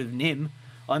Secret of Nim.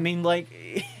 I mean, like,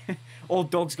 All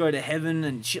Dogs Go to Heaven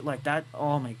and shit like that.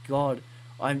 Oh my god.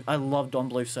 I love Don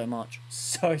Bluth so much.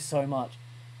 So much.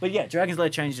 But yeah, Dragon's Lair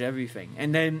changed everything.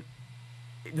 And then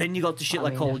you got to shit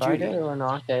like Call of Duty. If I go to an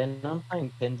arcade and I'm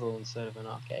playing pinball instead of an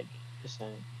arcade, just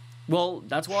saying. Well,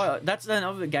 that's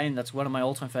another game that's one of my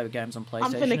all-time favorite games on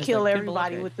PlayStation. I'm gonna kill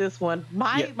everybody with this one.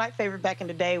 My favorite back in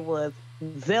the day was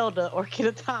Zelda Orchid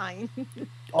of Time.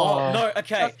 Oh no,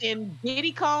 okay. In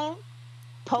Diddy Kong,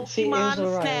 Pokemon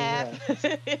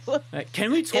Snap.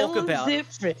 Can we talk about?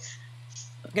 Can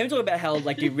we talk about how,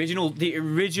 like, the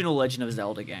original Legend of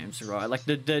Zelda games, right? Like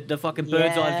the fucking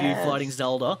bird's eye view fighting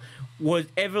Zelda was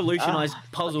evolutionized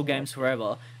puzzle games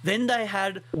forever. Then they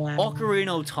had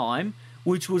Ocarina of Time,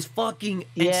 which was fucking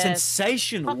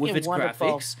sensational with its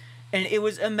graphics, and it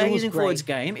was amazing for its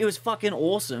game. It was fucking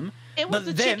awesome. It was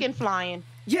the chicken flying.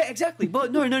 Yeah, exactly.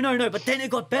 But no. But then it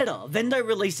got better. Then they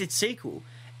released its sequel.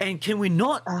 And can we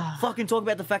not fucking talk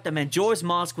about the fact that Majora's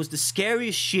Mask was the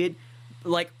scariest shit?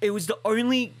 Like, it was the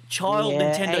only child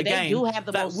Nintendo game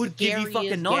that would give you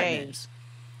fucking nightmares.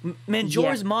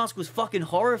 Majora's Mask was fucking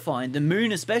horrifying. The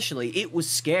moon especially. It was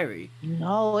scary.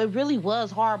 No, it really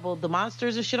was horrible. The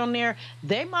monsters and shit on there,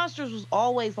 their monsters was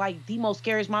always, like, the most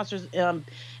scariest monsters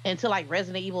until, like,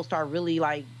 Resident Evil started really,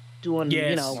 like, doing,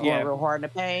 going real hard in the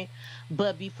pain.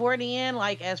 But before the end,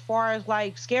 like, as far as,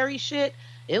 like, scary shit,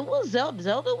 it was Zelda.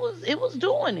 Zelda was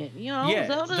doing it, you know? Yeah,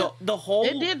 Zelda, the whole...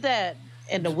 It did that.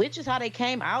 And the witches, how they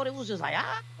came out, it was just like,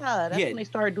 that's when they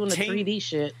started doing the 3D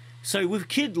shit. So with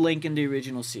Kid Link in the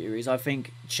original series, I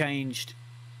think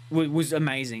was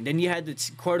amazing. Then you had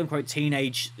the quote-unquote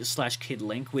teenage/Kid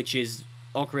Link, which is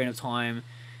Ocarina of Time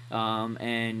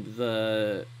and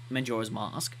the Majora's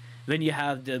Mask. Then you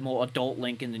have the more adult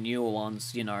Link in the newer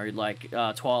ones, you know, like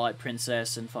Twilight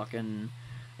Princess and fucking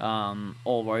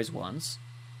all those ones.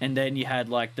 And then you had,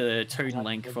 like, the Toon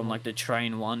Link from, like, the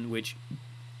Train one, which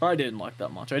I didn't like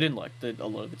that much. I didn't like a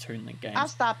lot of the Toon Link games. I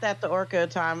stopped at the Orca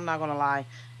time. I'm not gonna lie.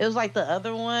 It was like the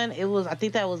other one. It was, I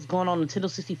think that was going on Nintendo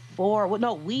 64. Well,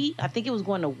 no, Wii. I think it was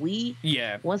going to Wii.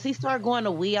 Yeah. Once he started going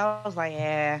to Wii, I was like,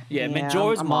 Yeah,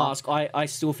 Majora's Mask, I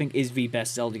still think is the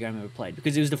best Zelda game I've ever played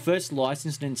because it was the first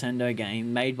licensed Nintendo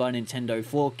game made by Nintendo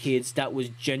for kids that was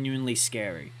genuinely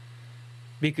scary.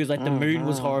 Because like the moon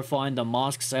was horrifying, the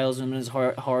mask salesman was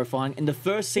horrifying, and the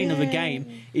first scene of the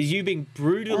game is you being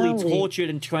brutally tortured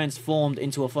and transformed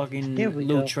into a fucking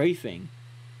little tree thing.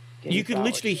 You could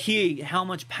literally hear how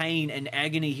much pain and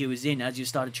agony he was in as you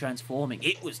started transforming.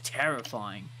 It was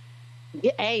terrifying.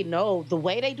 Yeah, hey, no, the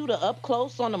way they do the up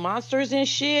close on the monsters and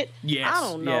shit. Yes, I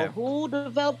don't know who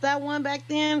developed that one back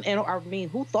then, and I mean,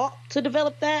 who thought to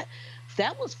develop that.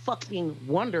 That was fucking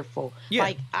wonderful. Yeah.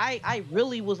 Like I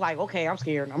really was like, okay, I'm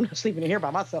scared. I'm not sleeping in here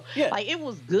by myself. Yeah. Like it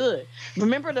was good.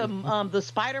 Remember the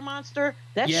spider monster?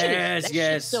 That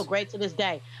shit's still great to this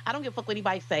day. I don't give a fuck what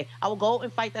anybody say. I will go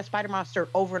and fight that spider monster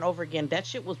over and over again. That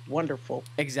shit was wonderful.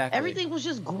 Exactly. Everything was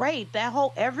just great.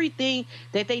 Everything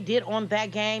that they did on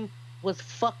that game was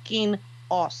fucking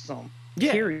awesome.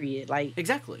 Yeah. Period. Like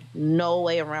exactly. No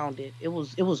way around it. It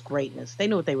was greatness. They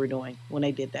knew what they were doing when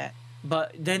they did that.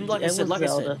 But then, like I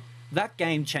said, that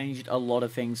game changed a lot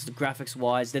of things, graphics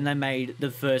wise. Then they made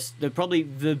probably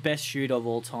the best shooter of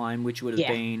all time, which would have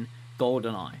been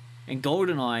GoldenEye. And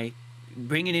GoldenEye,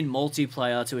 bringing in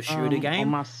multiplayer to a shooter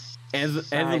game,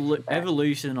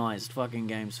 evolutionized fucking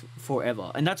games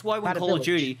forever. And that's why when Call of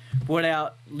Duty brought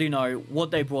out,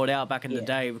 what they brought out back in the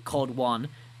day with COD 1,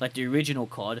 like the original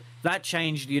COD, that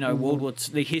changed, World War II,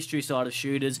 the history side of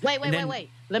shooters. Wait.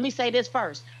 Let me say this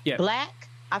first. Yeah. Black.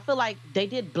 I feel like they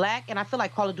did Black, and I feel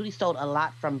like Call of Duty stole a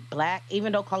lot from Black,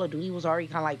 even though Call of Duty was already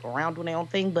kind of like around doing their own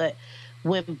thing. But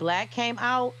when Black came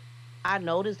out, I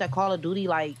noticed that Call of Duty,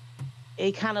 like,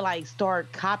 it kind of like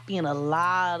started copying a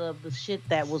lot of the shit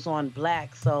that was on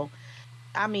Black. So,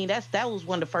 I mean, that was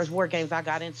one of the first war games I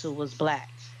got into was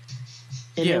Black.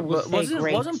 And yeah, but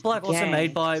wasn't Black also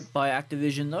made by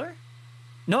Activision though?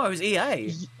 No, it was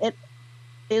EA.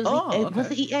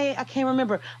 Was it EA? I can't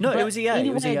remember. No, it was EA.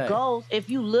 Anyway, it goes, if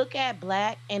you look at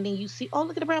Black and then you see, oh,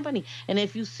 look at the brown bunny. And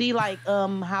if you see like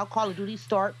how Call of Duty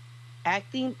start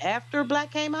acting after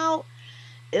Black came out,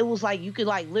 it was like you could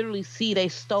like literally see they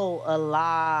stole a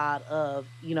lot of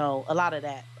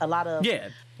that. A lot of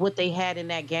what they had in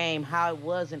that game, how it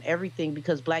was and everything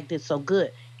because Black did so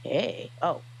good. I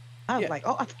was like,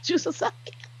 I thought you was a sucker.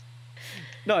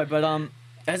 No, but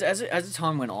As the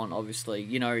time went on, obviously,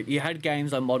 you had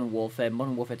games like Modern Warfare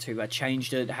 2 that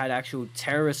changed it, had actual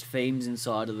terrorist themes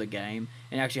inside of the game,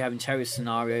 and actually having terrorist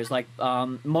scenarios. Like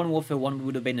Modern Warfare 1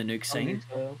 would have been the nuke scene.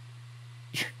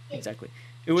 Exactly.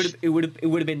 It would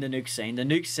have been the nuke scene. The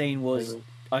nuke scene was,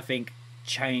 I think,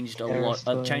 changed a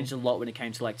lot when it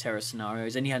came to like terrorist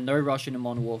scenarios. And you had no Russian in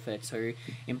Modern Warfare 2.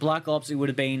 In Black Ops, it would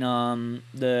have been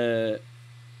the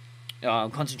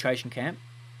concentration camp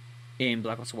in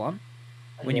Black Ops 1.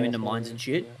 When you're in the mines and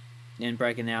shit, and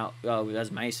breaking out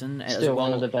as Mason. Still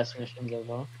one of the best missions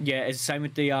ever. Yeah, it's the same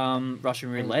with the Russian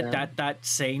roulette. That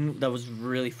scene that was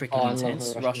really freaking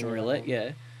intense. Russian roulette,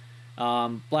 yeah.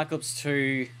 Black Ops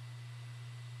 2.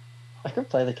 I could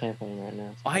play the campaign right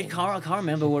now. I can't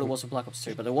remember what it was for Black Ops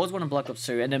 2, but there was one in Black Ops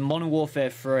 2, and then Modern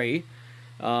Warfare 3.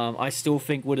 I still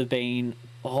think would have been.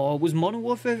 Was it Modern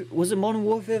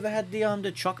Warfare that had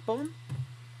the truck bomb?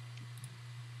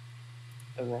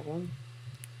 The what one?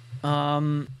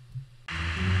 Not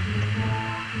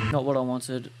what I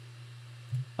wanted.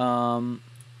 Yeah,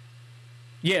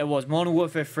 it was Modern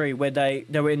Warfare 3 where they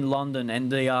were in London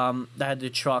and they had the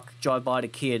truck drive by the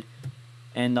kid,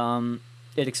 and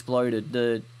it exploded.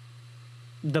 The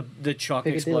truck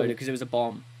exploded because it was a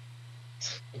bomb.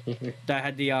 They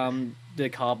had the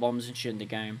car bombs and shit in the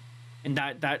game, and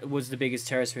that was the biggest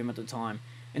terrorist film at the time.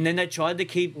 And then they tried to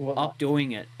keep up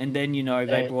doing it, and then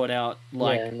they brought out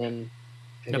like. Yeah, and then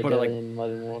they put it like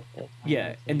Modern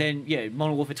Warfare. And then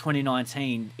Modern Warfare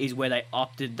 2019 is where they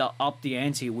upped the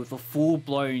ante with a full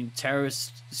blown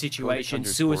terrorist situation,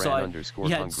 suicide. You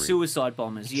had suicide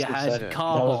bombers. You had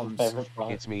car bombs.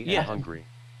 It's me and hungry.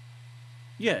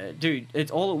 Yeah, dude,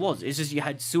 it's all it was. It's just you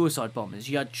had suicide bombers.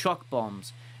 You had truck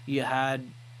bombs. You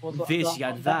had you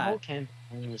had that. Whole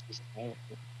campaign was just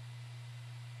powerful.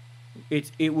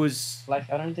 It was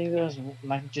like I don't think there was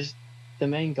like just. The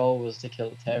main goal was to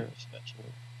kill the terrorists, actually.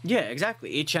 Yeah,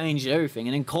 exactly. It changed everything.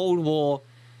 And in Cold War,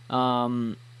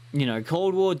 Cold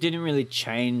War didn't really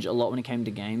change a lot when it came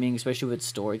to gaming, especially with its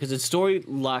story, because its story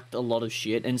lacked a lot of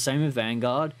shit. And same with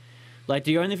Vanguard. Like,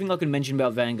 the only thing I can mention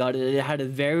about Vanguard, it had a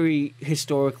very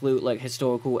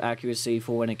historical accuracy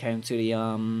for when it came to the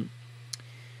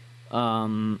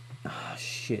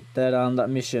Shit, that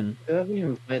mission. I haven't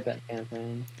even played that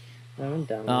campaign. I haven't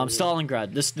done it.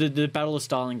 Stalingrad. The Battle of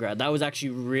Stalingrad. That was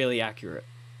actually really accurate.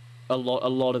 A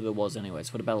lot of it was, anyways,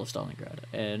 for the Battle of Stalingrad.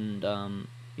 And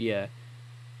yeah.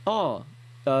 Oh,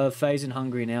 FaZe and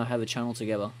Hungry now have a channel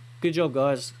together. Good job,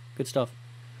 guys. Good stuff.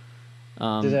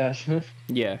 Did they actually?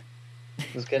 Yeah.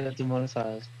 Let's get it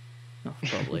demonetized. Oh,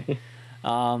 probably.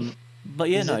 But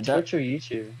yeah, Is no, it Twitch or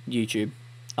YouTube? YouTube.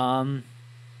 And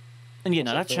yeah,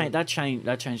 no, that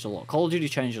changed a lot. Call of Duty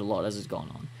changed a lot as it's gone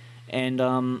on, and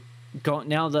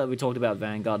now that we talked about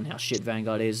Vanguard and how shit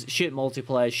Vanguard is, shit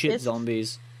multiplayer, shit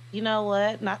zombies. You know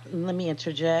what? Let me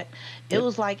interject. It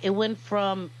was like it went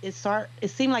from it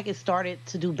seemed like it started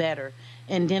to do better,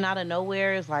 and then out of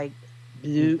nowhere it's like,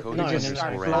 blue. Cody It just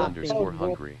started flopping.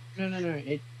 _hungry. No.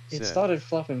 It started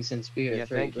flopping since BO3. Yeah,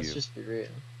 thank Let's you. just be real.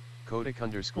 Kodak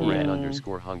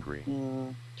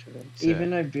 _N_hungry.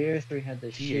 Even though BO3 had the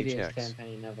THX. shittiest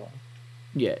campaign ever.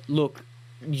 Yeah, look,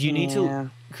 you need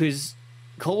to, because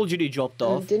Call of Duty dropped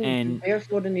off, and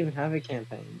BO4 didn't even have a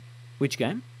campaign. Which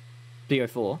game?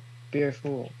 BO4.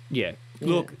 BO4. Yeah.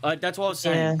 Look, that's what I was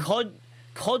saying. COD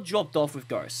dropped off with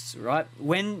Ghosts, right?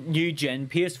 When new gen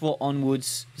PS4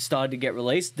 onwards started to get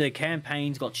released, the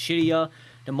campaigns got shittier,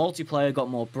 the multiplayer got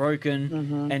more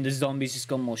broken, and the zombies just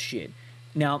got more shit.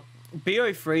 Now,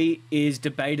 BO3 is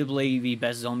debatably the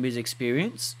best zombies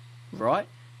experience, right?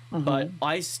 But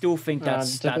I still think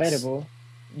that's debatable.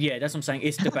 Yeah, that's what I'm saying.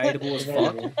 It's debatable as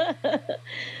fuck.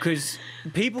 Because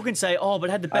people can say, "Oh, but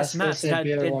it had the best maps." I still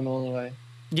say BO1 all the way.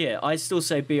 Yeah, I still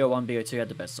say BO1, BO2 had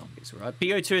the best zombies, right?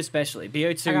 BO2 especially.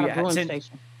 BO2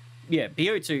 yeah,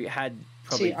 BO2 had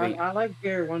probably. See, I like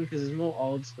BO1 because it's more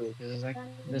old school. Because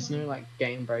there's no like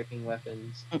game breaking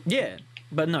weapons. Yeah,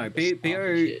 but no,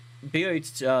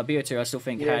 BO2 I still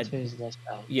think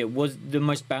was the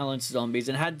most balanced zombies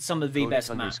and had some of the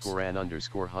best maps.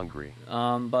 _N_hungry.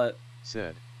 But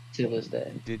said, to this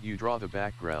day. Did you draw the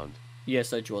background?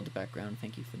 Yes, I drew the background.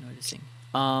 Thank you for noticing.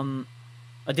 I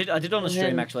did on a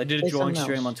stream actually. I did a drawing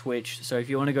stream on Twitch. So if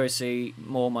you want to go see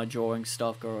more of my drawing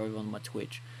stuff, go over on my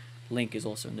Twitch. Link is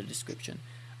also in the description.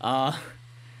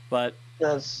 But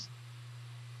yes.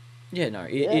 Yeah, no,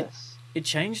 it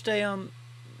changed from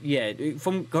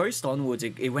Ghost onwards,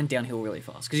 it went downhill really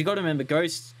fast. Because you got to remember,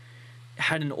 Ghost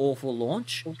had an awful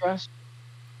launch.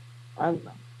 I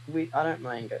don't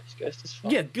mind Ghost. Ghost is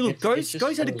fun. Yeah, look, Ghost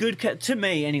had a good... to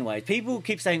me, anyway. People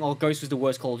keep saying, oh, Ghost was the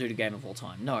worst Call of Duty game of all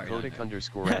time. No.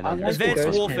 Advanced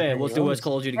Warfare was the worst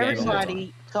Call of Duty game of all time.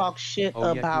 Everybody talks shit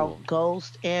about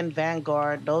Ghost and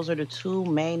Vanguard. Those are the two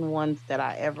main ones that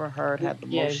I ever heard had the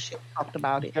most shit talked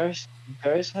about it. Ghost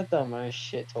had the most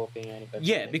shit talking out of it.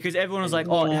 Yeah, because everyone was like,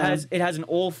 oh, it has an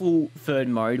awful third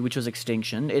mode, which was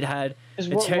Extinction. It had...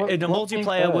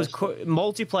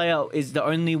 multiplayer is the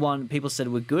only one people said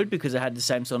were good because it had the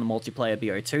same sort of multiplayer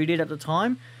BO2 did at the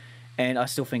time, and I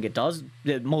still think it does.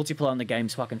 The multiplayer on the game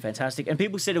is fucking fantastic, and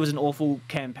people said it was an awful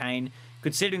campaign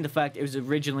considering the fact it was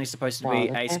originally supposed to be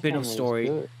a spin-off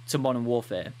story to Modern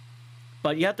Warfare.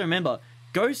 But you have to remember,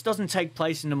 Ghost doesn't take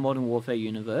place in the Modern Warfare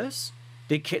universe.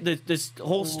 This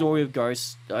whole story of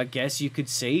Ghost, I guess you could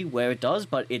see where it does,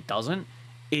 but it doesn't.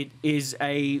 It is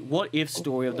a what-if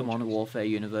story of the Modern Warfare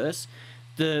universe.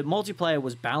 The multiplayer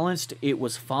was balanced. It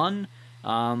was fun.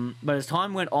 But as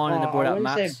time went on and they brought out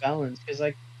maps... I wouldn't say balanced, because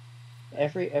like,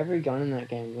 every gun in that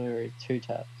game literally 2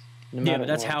 taps. Yeah, but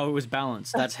that's how it was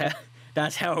balanced.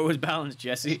 That's how it was balanced,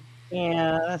 Jesse.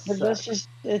 Yeah, that's just...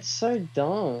 It's so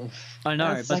dumb. I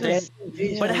know, but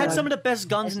it had some of the best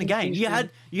guns in the game. You had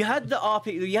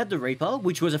the Reaper,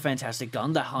 which was a fantastic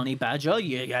gun. The Honey Badger.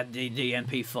 You had the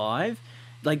MP5.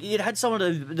 Like, it had some of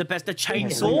the best... The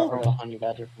chainsaw...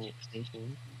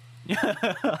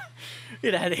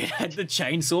 it had the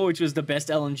chainsaw, which was the best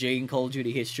LMG in Call of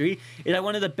Duty history. It had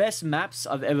one of the best maps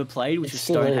I've ever played, which was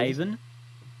Stonehaven.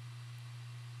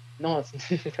 No, it's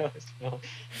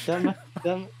not.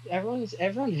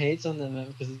 Everyone hates on that map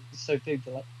because it's so big.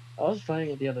 But like, I was playing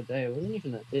it the other day. It wasn't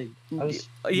even that big.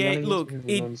 Look,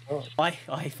 I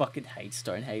fucking hate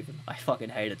Stonehaven. I fucking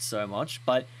hate it so much.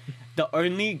 But the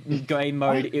only game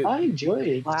mode... I enjoy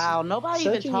it. Wow, nobody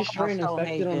even talks about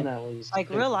Stonehaven.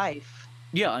 Like, real life.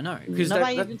 Yeah, I know.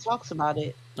 Nobody even talks about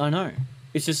it. I know.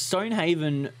 It's just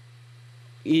Stonehaven...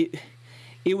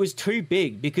 It was too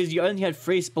big because you only had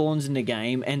 3 spawns in the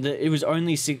game, and it was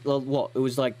only 6. It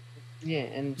was like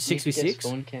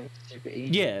 6v6.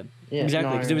 Yeah,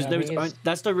 exactly. Because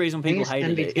that's the reason people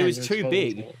hated it. It was too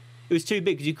big. It was too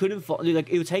big because you couldn't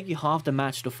like. It would take you half the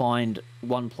match to find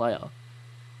one player.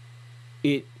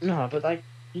 No, but like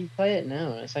you play it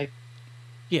now, it's like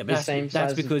Yeah, but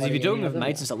that's because if you're doing it with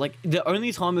mates and stuff, like the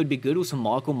only time it would be good was for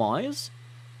Michael Myers,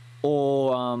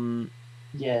 or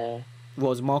Yeah.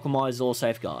 was Michael Myers or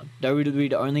Safeguard. They would be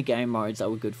the only game modes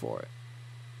that were good for it.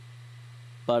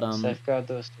 But Safeguard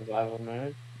the survival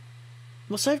mode.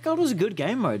 Well, Safeguard was a good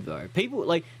game mode though. People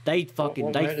like they fucking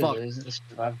What they mode fuck. Is it the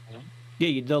survival mode?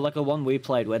 Yeah, the like the one we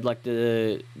played where like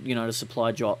the the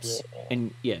supply drops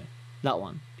and that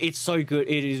one. It's so good.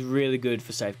 It is really good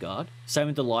for Safeguard. Same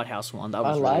with the Lighthouse one. That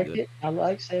was really good. I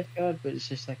like Safeguard, but it's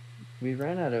just like we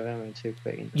ran out of ammo too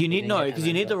quick. You need because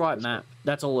you need the right map.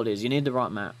 That's all it is. You need the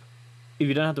right map. If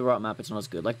you don't have the right map, it's not as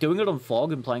good. Like doing it on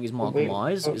Fog and playing as Michael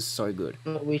Myers is so good.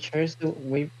 We chose the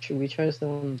one.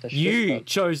 You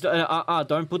chose the.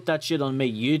 Don't put that shit on me.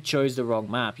 You chose the wrong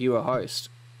map. You were a host.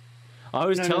 I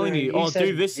was telling you,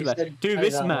 do this map,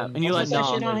 and you're like,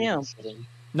 no.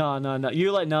 No.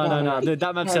 You're like, no.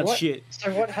 That map sounds shit.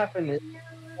 So what happened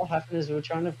is we were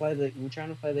trying to play the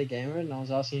game mode, and I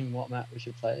was asking him what map we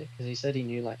should play because he said he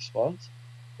knew like spots,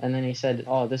 and then he said,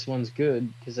 "Oh, this one's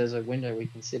good because there's a window we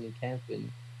can sit and camp in,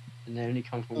 and they only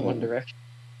come from one direction."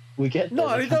 We get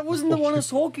no, that wasn't the one I was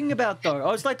talking about though.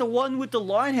 I was like the one with the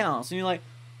lighthouse, and you're like,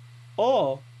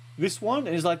 "Oh, this one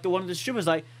is like the one of the streamers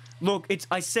like." Look,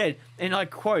 I said, and I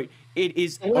quote, it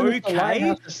is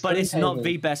okay, but it's not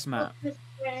the best map.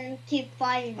 Keep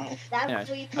fighting. That's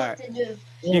what you have to do.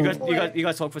 You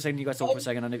guys talk for a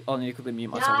second. I'll need to quickly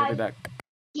mute myself. I'll be back.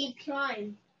 Keep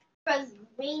trying. Press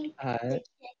me. Alright.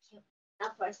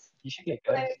 Not first. You should get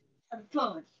good.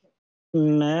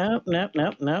 No.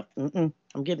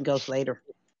 I'm getting ghosts later.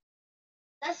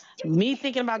 Me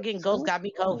thinking about getting ghosts got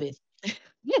me COVID.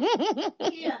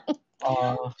 Yeah.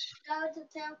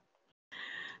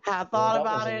 I thought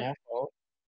about it.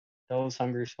 That was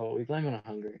Hungry's fault. We blame it on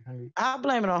Hungry. I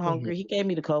blame it on Hungry. He gave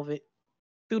me the COVID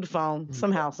through the phone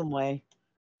somehow, some way.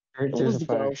 It was the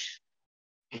ghost.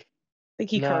 I think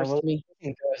he cursed me.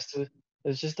 It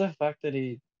was just the fact that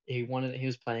he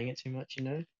was playing it too much,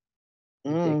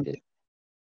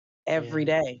 Every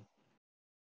day.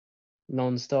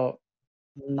 Non-stop.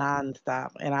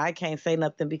 And I can't say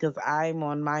nothing because I'm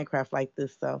on Minecraft like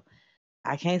this, so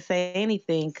I can't say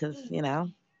anything because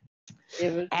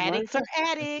addicts are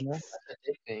addicts.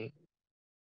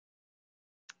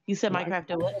 You said Minecraft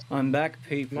did what? I'm back,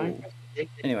 people.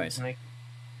 Anyways,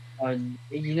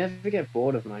 you never get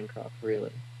bored of Minecraft,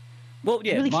 really. Well,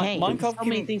 yeah, really Minecraft. So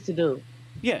many things to do.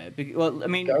 Yeah, well, I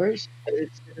mean, it's a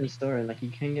different story. Like you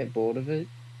can get bored of it,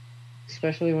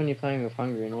 especially when you're playing with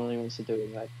Hungry and all he wants to do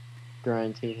is like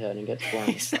grind teeth out and get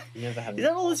blind. You never have. Is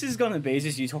that all this is gonna be? Is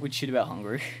just you talking shit about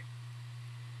Hungry?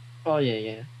 Oh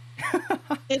yeah.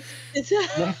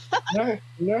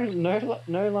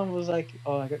 No one was like,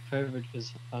 oh, I got COVID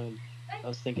because I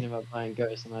was thinking about buying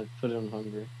Ghost and I put it on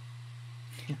Hungry.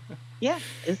 Yeah,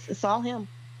 it's all him.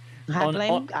 I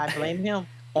blame him.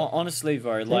 Honestly,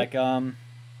 though,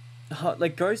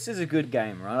 like Ghost is a good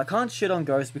game, right? I can't shit on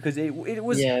Ghost because it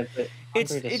was. Yeah, but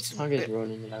Hungry's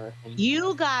ruining it, I reckon.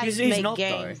 You guys make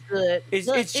games good.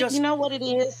 It's just, you know what it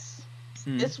is.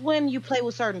 It's when you play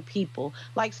with certain people.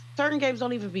 Like certain games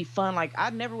don't even be fun. Like I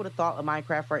never would have thought of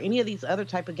Minecraft or any of these other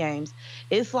type of games.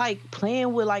 It's like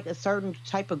playing with like a certain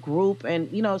type of group, and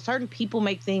certain people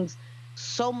make things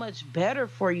so much better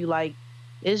for you. Like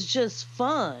it's just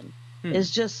fun. It's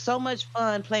just so much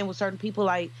fun playing with certain people.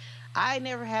 Like I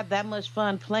never had that much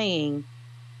fun playing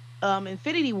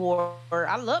Infinity War.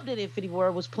 I loved it. Infinity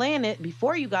War was playing it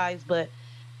before you guys, but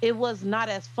it was not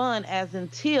as fun as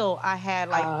until I had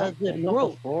like a good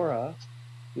group. Before us,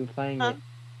 you were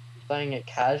playing it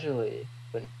casually,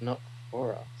 but not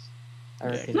before us.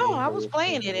 I was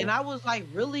playing it, and I was like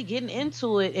really getting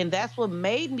into it, and that's what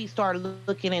made me start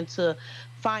looking into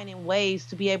finding ways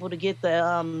to be able to get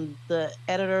the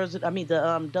editors. I mean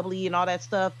the EE and all that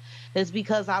stuff. Is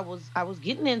because I was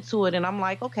getting into it, and I'm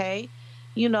like, okay,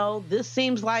 this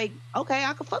seems like okay,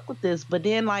 I could fuck with this, but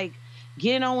then like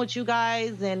getting on with you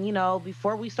guys, and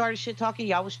before we started shit talking,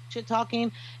 y'all was shit talking.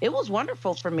 It was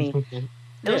wonderful for me.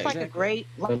 It was like a great,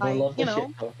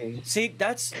 See,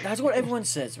 that's what everyone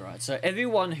says, right? So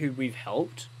everyone who we've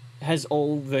helped has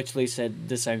all virtually said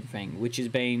the same thing, which has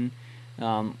been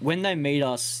when they meet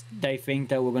us, they think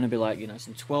that we're going to be like,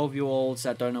 some 12-year-olds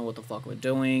that don't know what the fuck we're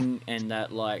doing, and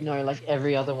that like like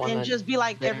every other one, and just be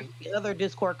like every other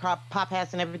Discord pop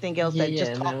has and everything else that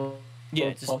just talk.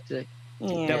 Toxic.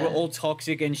 That we're all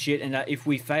toxic and shit, and that if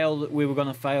we failed, we were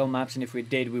gonna fail maps, and if we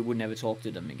did, we would never talk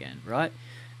to them again, right?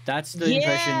 That's the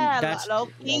impression. That's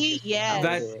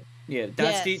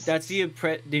that's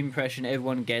the impression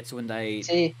everyone gets when they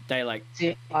like.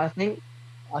 See, I think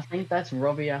that's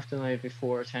Robbie after my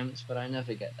before attempts, but I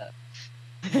never get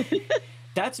that.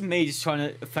 that's me just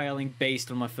trying to failing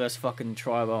beast on my first fucking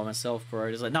try by myself,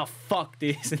 bro. Just like, no, fuck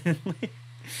this.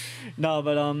 No,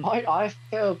 but I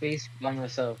fail beast by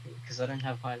myself because I don't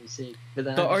have hide and seek. But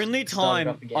then the I just only started time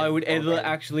up again. I would ever Okay.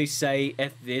 actually say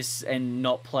F this and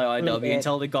not play IW and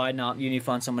tell the guy, nah, you need to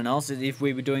find someone else, is if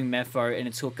we were doing Mepho and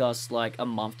it took us like a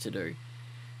month to do.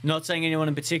 Not saying anyone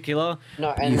in particular. No,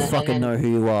 and you then, fucking and then, know who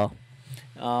you are.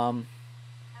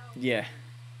 Yeah.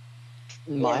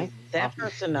 Mike, That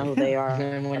person know who they are. And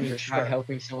then when you try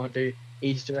helping someone do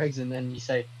Easter eggs, and then you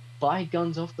say, "Buy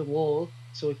guns off the wall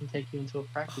so we can take you into a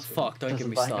practice room." Fuck! Don't get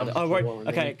me Buy started. guns off Oh the wait. wall, and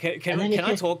Okay. then Can and then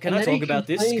I he talk? Can and I then talk he about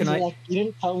this? complains, Can I? like, you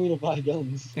didn't tell me to buy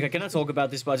guns. Okay. Can I talk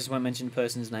about this? But I just won't mention the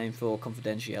person's name for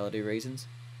confidentiality reasons.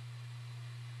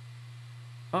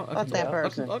 Oh, I Fuck can that talk.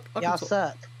 person. I can Y'all talk.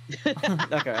 suck.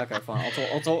 Okay, fine.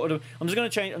 I'll talk. I'm just gonna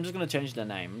change the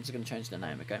name. I'm just gonna change the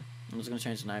name. Okay. I'm just gonna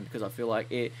change the name because I feel like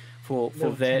it for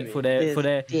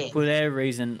their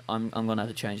reason. I'm gonna have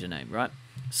to change the name, right?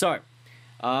 So,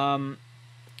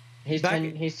 He's back-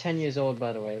 10 years old,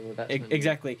 by the way. Well, that's when-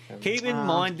 exactly. Keep in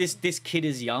mind this kid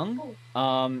is young.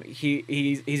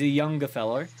 He's a younger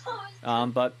fellow.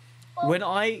 But when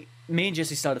me and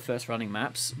Jesse started first running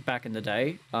maps back in the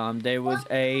day, there was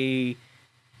a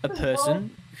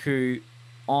person who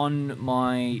on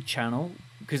my channel,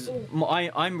 because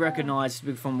I'm recognized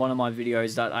from one of my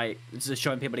videos that it's just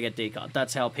showing people to get D-card.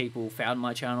 That's how people found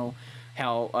my channel,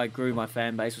 how I grew my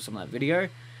fan base was from that video.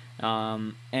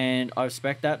 And I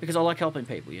respect that because I like helping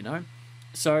people, you know?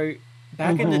 So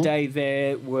back in the day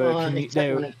there were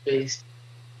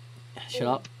shut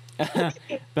up.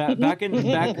 back in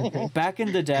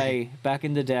the day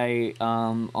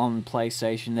on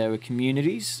PlayStation there were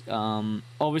communities.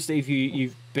 Obviously if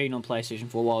you've been on PlayStation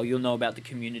for a while, you'll know about the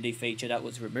community feature that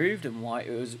was removed and why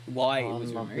it was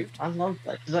removed. I love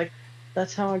that. 'Cause, like,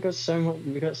 that's how I got so much.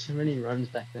 We got so many runs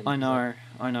back then. I know.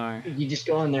 You just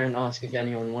go on there and ask if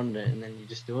anyone wanted it, and then you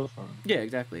just do it for them. Yeah,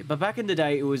 exactly. But back in the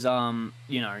day, it was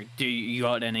you know, do you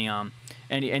got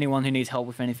anyone who needs help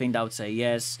with anything? They would say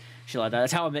yes, shit like that.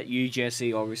 That's how I met you,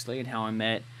 Jesse, obviously, and how I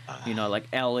met you know, like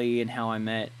Ellie, and how I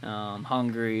met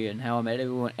Hungry, and how I met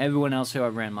everyone else who I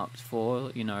ran maps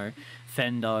for. You know,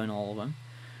 Fender and all of them.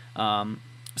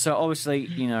 So obviously,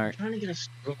 you know. I'm trying to get a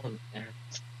straw on there.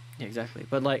 Yeah, exactly.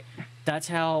 But like, that's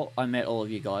how I met all of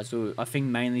you guys. I think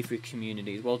mainly through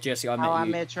communities. Well, Jesse, I met you. I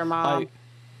met your mom.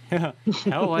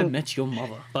 How I met your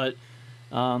mother. But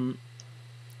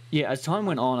yeah, as time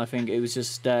went on, I think it was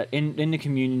just that in the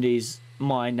communities,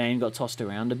 my name got tossed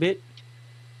around a bit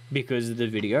because of the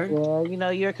video. Well, you know,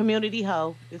 you're a community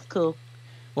hoe. It's cool.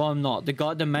 Well, I'm not.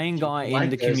 The main guy in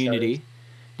the community,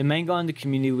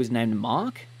 was named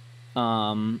Mark,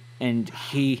 and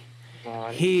he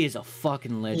is a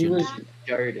fucking legend. He was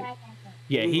goated.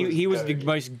 Yeah, he was the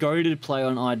most goated player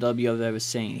on IW I've ever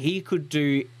seen. He could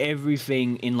do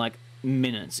everything in like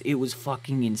minutes. It was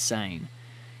fucking insane.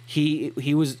 He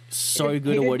was so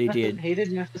good at what he did. He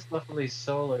did Mephistopheles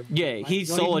solo. Yeah, he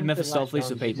soloed Mephistopheles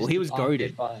for people. He was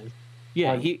goated.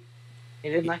 Yeah, he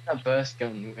did like that burst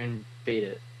gun and beat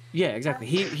it. Yeah, exactly.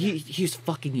 He was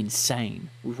fucking insane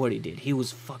with what he did. He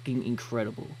was fucking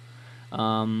incredible.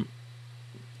 And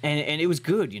it was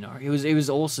good, you know. It was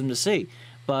awesome to see.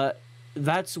 But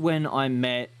that's when I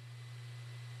met,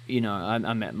 you know,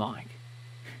 I met Mike.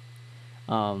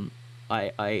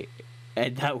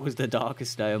 And that was the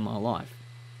darkest day of my life.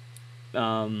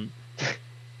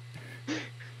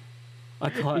 I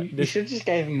can't. You should have just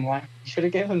gave him Mike. You should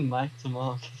have given Mike to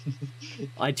Mark.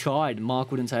 I tried.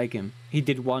 Mark wouldn't take him. He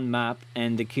did one map,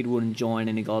 and the kid wouldn't join,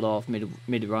 and he got off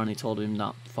mid run. He told him,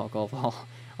 "Nah, fuck off."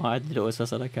 I had to do it, so I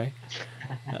said, "Okay."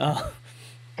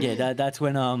 Yeah, that's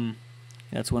when I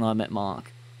met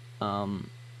Mark. But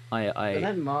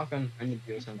then Mark unfriended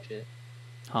you or some shit.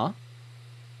 Huh?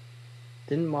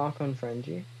 Didn't Mark unfriend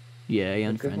you? Yeah, he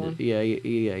unfriended. Yeah,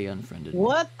 he unfriended.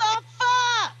 What the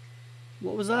fuck?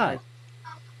 What was that?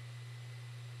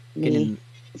 Me.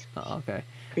 Oh, okay.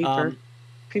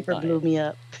 Creeper blew me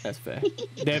up. That's fair.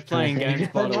 They're playing games,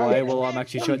 by the way. Well, I'm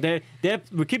actually sure they're.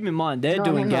 Keep in mind, they're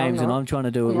doing games, and I'm trying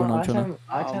to do it when I'm trying to.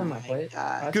 I turn my plate.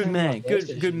 Good man.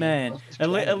 Good man.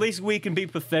 At least we can be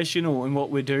professional in what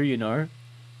we do, you know.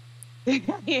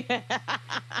 Yeah.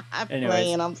 I'm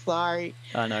playing. I'm sorry.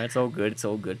 I know it's all good. It's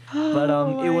all good. But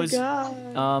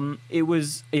it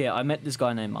was yeah. I met this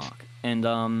guy named Mark, and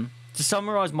to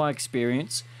summarize my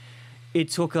experience, it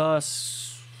took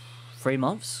us 3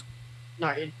 months.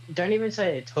 No, don't even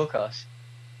say it took us.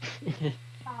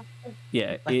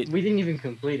 Yeah, we didn't even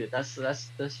complete it. That's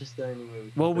just the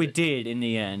only way. We did in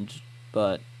the end,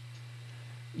 but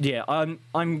yeah,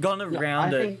 I'm gonna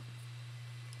round it.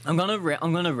 I'm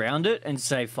gonna round it and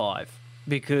say 5.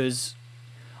 because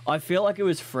I feel like it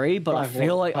was free, but I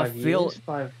feel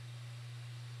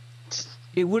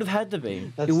it would have had to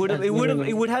be. It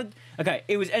would have. Okay,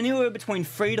 it was anywhere between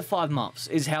 3 to 5 months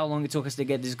is how long it took us to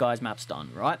get this guy's maps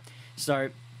done, right? So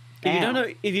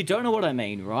if you don't know what I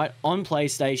mean, right? On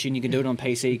PlayStation, you can do it on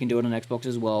PC, you can do it on Xbox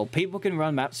as well. People can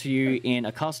run maps for you in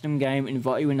a custom game,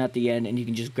 invite you in at the end, and you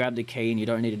can just grab the key and you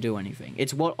don't need to do anything.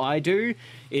 It's what I do.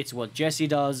 It's what Jesse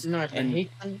does. No, and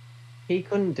he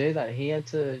couldn't do that. He had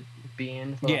to be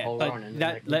in for the whole run. And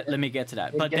let me get to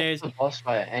that. But there's a boss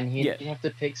fight, and he'd have to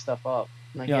pick stuff up.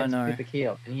 Like, yeah, he I had know. to pick the key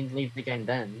up, and he'd leave the game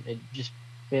then. It'd just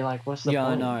be like, what's the point? Yeah,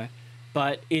 I know.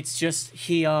 But it's just,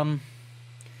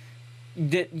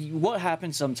 what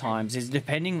happens sometimes is,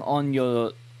 depending on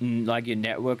your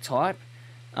network type,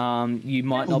 you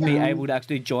might not be able to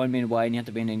actually join midway, and you have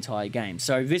to be in the entire game.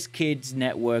 So this kid's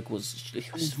network was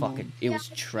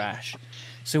trash.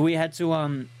 So we had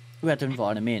to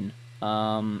invite him in,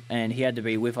 and he had to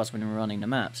be with us when we were running the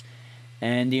maps.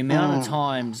 And the amount of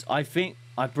times, I think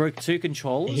I broke 2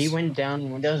 controls. He went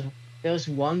down. There was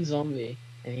one zombie,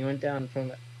 and he went down from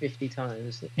like 50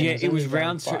 times. Yeah, it was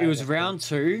round 2. It was round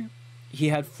 2. He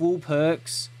had full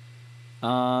perks,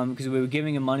 because we were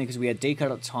giving him money because we had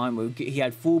decut at the time. He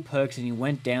had full perks, and he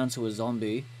went down to a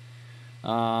zombie.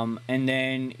 And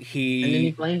then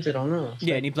he blamed it on us.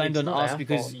 Yeah, and he blamed it on us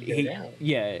because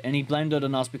he blamed it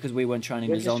on us because we weren't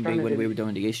training the zombie when we were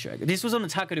doing the Easter egg. This was on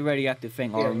Attack of the Radioactive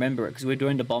thing. I remember it because we were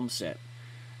doing the bomb set,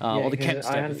 or the Kemp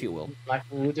step, if you will. Like,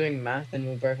 we were doing math, and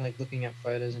we were both like looking at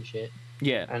photos and shit.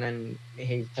 Yeah. And then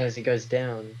he goes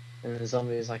down, and the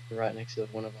zombie is like right next to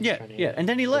one of us. Yeah, and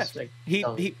then he left. Like, he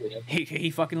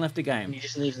fucking left the game. And he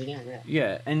just leaves the game.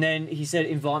 Yeah, and then he said,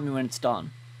 "Invite me when it's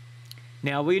done."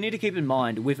 Now, we need to keep in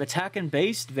mind, with Attack and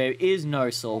Beast, there is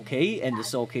no soul key, and the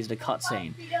soul key is the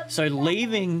cutscene. So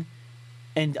leaving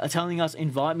and telling us,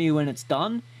 invite me when it's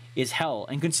done, is hell.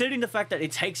 And considering the fact that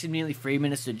it takes him nearly 3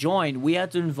 minutes to join, we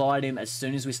had to invite him as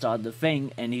soon as we started the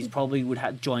thing, and he probably would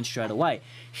have joined straight away.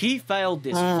 He failed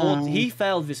this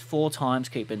 4 times,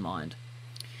 keep in mind.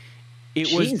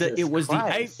 It was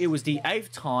the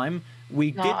 8th time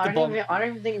we did the bomb. I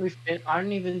don't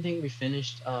even think we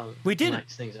finished. We didn't.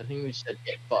 Next things. I think we just said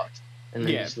get fucked, and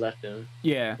then just left him.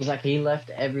 Yeah. It was like he left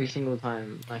every single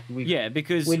time. Like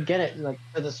because we'd get it. Like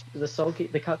for the soul key,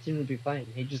 the cutscene would be playing.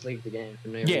 He'd just leave the game for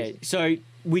no reason. So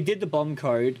we did the bomb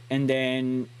code, and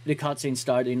then the cutscene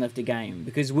started and left the game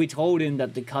because we told him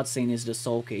that the cutscene is the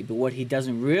soul key. But what he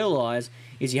doesn't realize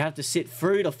is you have to sit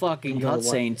through the fucking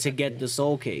cutscene to get the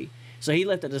soul key. So he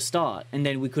left at the start, and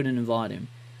then we couldn't invite him.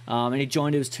 And he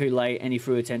joined, it was too late, and he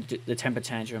threw the temper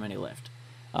tantrum, and he left.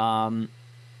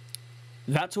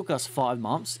 That took us 5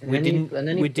 months. And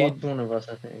then he blocked one of us,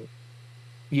 I think.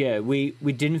 Yeah, we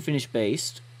didn't finish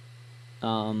Beast.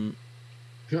 No,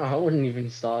 I wouldn't even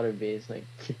start a Beast. Like,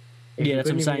 yeah, that's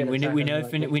what I'm saying. We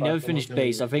never finished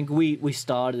Beast. I think we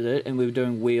started it, and we were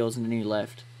doing Wheels, and then he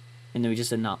left. And then we just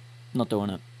said, nah, not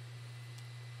doing it.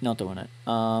 Not doing it.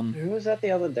 Who was that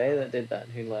the other day that did that?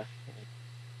 Who left?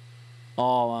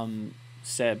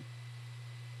 Seb.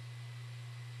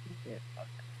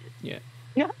 Yeah.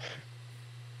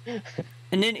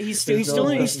 And then he's still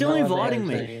inviting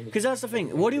me, because that's the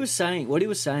thing. What he was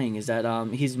saying is that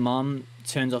his mum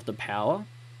turns off the power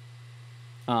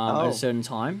at a certain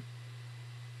time.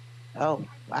 Oh,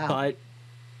 wow.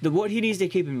 But what he needs to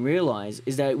keep him realize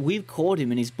is that we've caught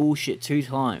him in his bullshit 2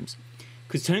 times.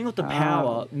 Because turning off the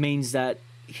power means that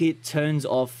he turns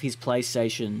off his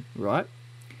PlayStation, right?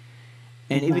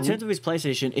 And if he turns off his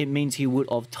PlayStation, it means he would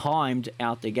have timed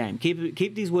out the game.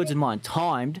 Keep these words in mind.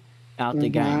 Timed out the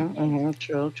game.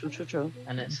 True.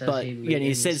 And it says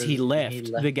it says he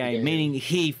left the game, meaning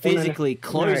he physically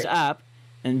closed app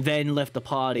and then left the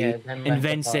party and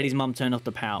then said his mum turned off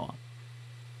the power.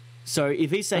 So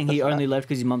if he's saying he only left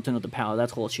because his mum turned off the power,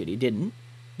 that's horseshit. He didn't,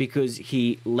 because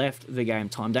he left the game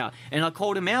timed out. And I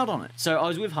called him out on it. So I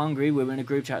was with Hungry, we were in a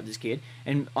group chat with this kid,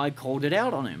 and I called it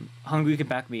out on him. Hungry could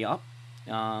back me up.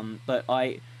 But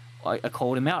I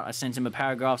called him out. I sent him a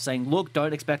paragraph saying, look,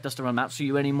 don't expect us to run maps for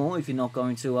you anymore if you're not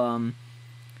going to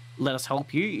let us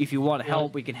help you. If you want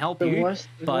help, we can help you. The worst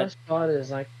part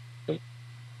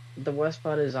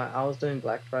is I was doing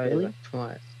Black Friday like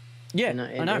twice. Yeah, and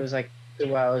I know. It was like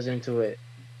 2 hours into it,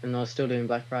 and I was still doing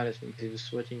Black Fridays because he was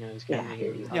switching out his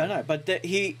game. Yeah, I know. But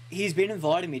he's been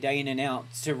inviting me day in and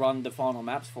out to run the final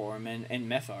maps for him and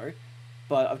Mepho.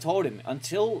 But I've told him,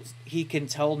 until he can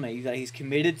tell me that he's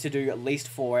committed to do at least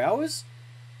 4 hours,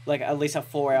 like at least have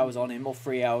 4 hours on him or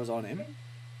 3 hours on him,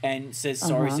 and says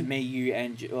sorry to me, you,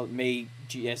 and me,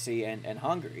 Jesse, and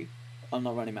Hungry, I'm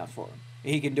not running maps for him.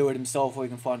 He can do it himself, or he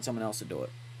can find someone else to do it.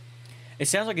 It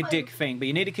sounds like a dick thing, but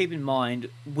you need to keep in mind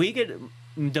we get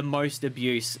the most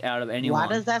abuse out of anyone. Why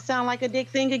does that sound like a dick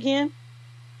thing again?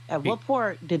 At what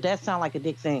point did that sound like a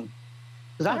dick thing?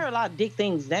 Because I heard a lot of dick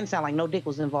things. That didn't sound like no dick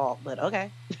was involved, but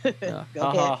okay. Yeah.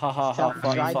 Ha ha ha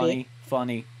ha!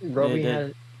 Funny. Robbie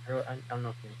has. I'm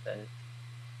not gonna say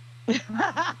it.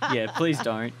 Yeah, please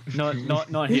don't. Not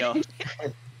here.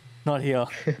 Not here.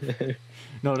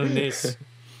 Not in this.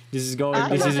 This is going. I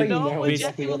This is. know what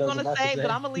Jesse was gonna say, but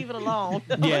I'm gonna leave it alone.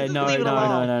 Yeah, no.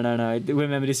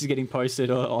 Remember, this is getting posted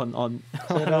on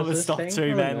other stuff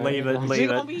too, man. Leave it.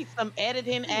 There's gonna be some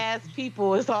editing ass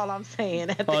people. Is all I'm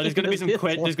saying. There's gonna be some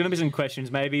there's gonna be some questions.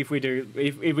 Maybe if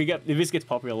this gets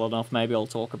popular enough, maybe I'll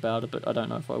talk about it. But I don't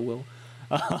know if I will.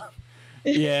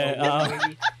 Yeah.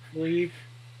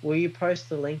 Will you post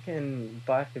the link and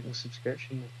buy people's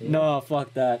subscription? No,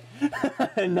 fuck that.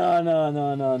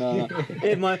 No.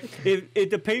 If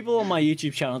the people on my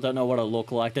YouTube channel don't know what I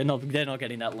look like, they're not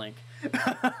getting that link.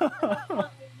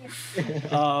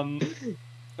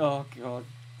 Oh god.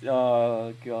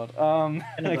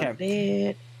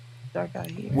 Okay. Dark out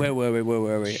here. Where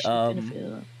were we?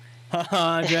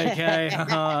 Haha, JK.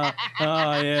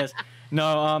 Yes.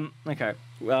 No. Okay.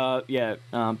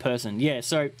 Person. Yeah.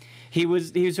 So. He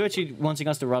was actually wanting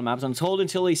us to run maps. I'm told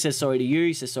until he says sorry to you,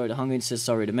 he says sorry to Hungry, he says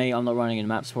sorry to me. I'm not running any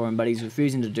maps for him, but he's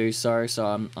refusing to do so, so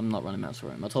I'm not running maps for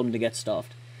him. I told him to get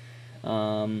stuffed.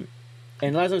 And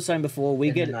as I was saying before,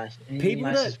 we get people in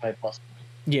the nicest way possible.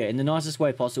 Yeah, in the nicest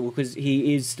way possible, because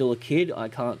he is still a kid. I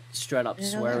can't straight up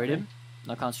swear at him.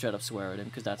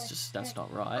 Because that's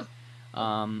not right.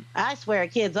 I swear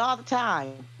at kids all the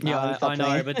time. Yeah, I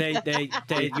know, but they're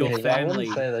your family.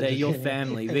 They're your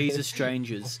family. These are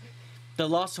strangers. The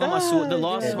last time I swore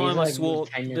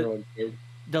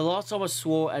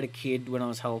at a kid when I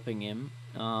was helping him,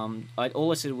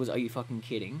 all I said was, "Are you fucking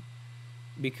kidding?"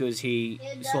 Because he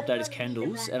swapped out his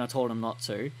candles, and I told him not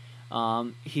to.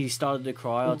 He started to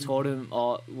cry. I told him,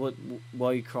 "Oh, what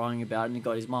are you crying about?" And he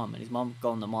got his mum, and his mum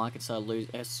got on the mic and started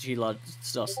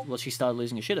she started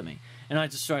losing her shit at me, and I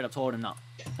just straight up told him, "No,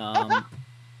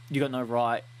 you got no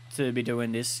right to be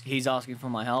doing this. He's asking for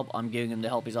my help. I'm giving him the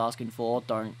help he's asking for.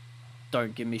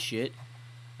 Don't give me shit."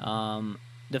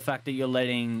 The fact that you're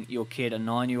letting your kid, a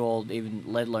 9-year-old, even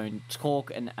let alone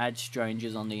talk and add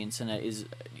strangers on the internet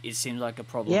it seems like a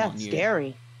problem on you. Yeah,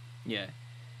 scary. Yeah.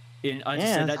 I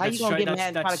just said that, how you gonna get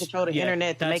mad and try to control the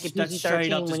internet to make it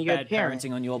PG-13 when you're a parent?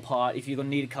 Parenting on your part. If you're gonna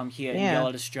need to come here and yell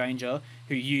at a stranger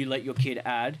who you let your kid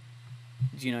add,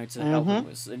 to help him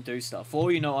with and do stuff. For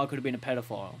all you know, I could have been a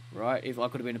pedophile, right? If I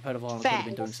could have been a pedophile, I could have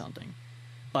been doing something.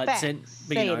 But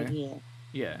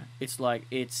yeah, it's like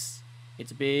it's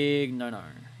a big no,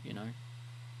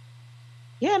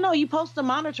 Yeah, no, you supposed to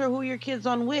monitor who your kid's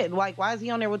on with. Like, why is he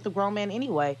on there with the grown man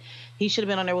anyway? He should have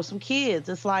been on there with some kids.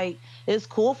 It's like, it's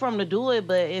cool for him to do it,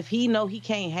 but if he know he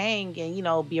can't hang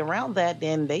and, be around that,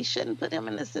 then they shouldn't put him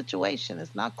in this situation.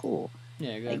 It's not cool.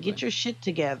 Yeah, exactly. Like, get your shit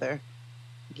together.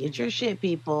 Get your shit,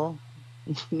 people.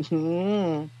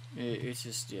 It's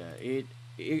just,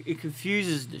 it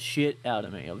confuses the shit out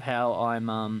of me of how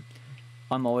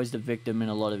I'm always the victim in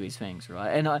a lot of these things, right?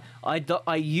 And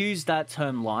I use that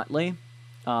term lightly.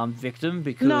 Victim,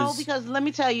 because let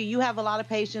me tell you, you have a lot of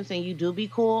patience and you do be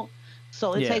cool,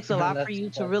 so it takes a lot for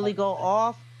you to really go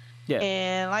off. Yeah.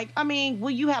 And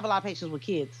you have a lot of patience with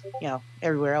kids,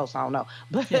 everywhere else I don't know,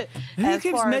 but who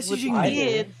keeps messaging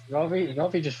kids,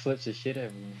 Robbie just flips his shit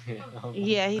over.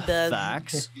 Yeah, he does.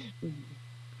 Facts.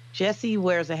 Jesse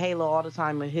wears a halo all the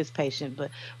time with his patient,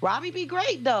 but Robbie be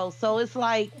great though, so it's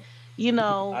like,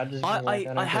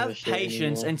 I have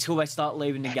patience until I start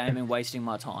leaving the game and wasting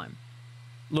my time.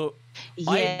 Look,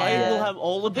 I will have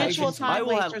all the patience. I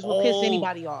will have piss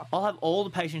anybody off. I'll have all the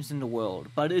patience in the world,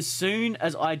 but as soon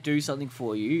as I do something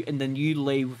for you and then you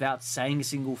leave without saying a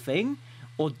single thing,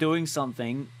 or doing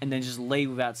something and then just leave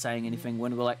without saying anything,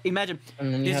 when we're like, imagine.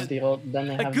 And then you have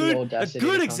a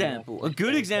good example. A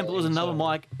good example is another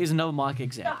Mike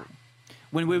example.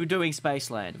 When we were doing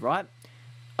Spaceland, right?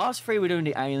 Us three were doing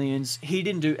the aliens. He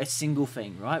didn't do a single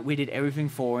thing, right? We did everything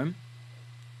for him,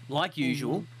 like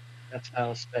usual. That's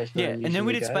how Spaceland. Yeah, and then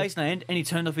we did Spaceland, and he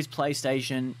turned off his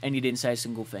PlayStation, and he didn't say a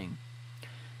single thing.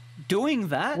 Doing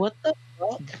that, what the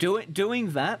fuck?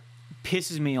 Doing that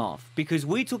pisses me off because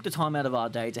we took the time out of our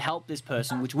day to help this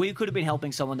person, which we could have been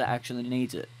helping someone that actually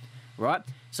needs it, right?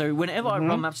 So whenever I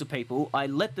run maps with people, I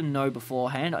let them know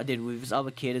beforehand. I did with this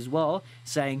other kid as well,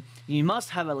 saying you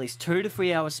must have at least 2 to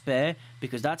 3 hours spare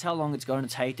because that's how long it's going to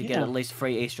take to get at least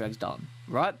 3 Easter eggs done,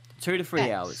 right? 2 to 3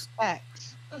 hours.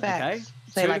 Facts. Okay.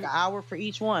 Say like an hour for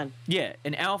each one. Yeah,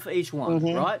 an hour for each one,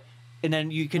 right? And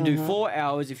then you can do 4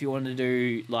 hours if you want to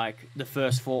do like the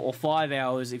first 4, or 5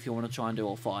 hours if you want to try and do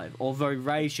all 5. Although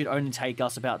raids should only take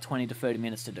us about 20 to 30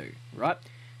 minutes to do, right?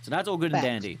 So that's all good and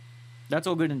dandy. That's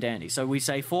all good and dandy. So we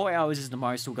say 4 hours is the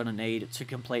most we're going to need to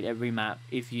complete every map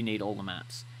if you need all the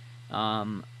maps.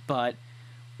 But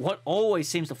what always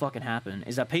seems to fucking happen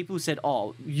is that people said,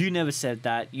 oh, you never said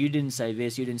that, you didn't say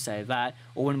this, you didn't say that,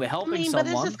 or when we're helping someone...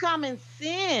 but it's just common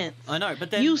sense. I know,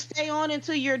 but then... You stay on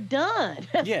until you're done.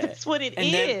 Yeah. That's what it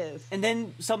is. And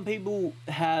then some people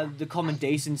have the common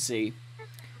decency,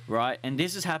 right? And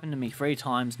this has happened to me 3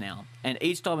 times now. And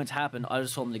each time it's happened, I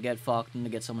just told them to get fucked and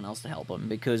to get someone else to help them,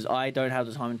 because I don't have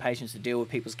the time and patience to deal with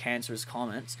people's cancerous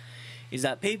comments. Is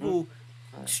that people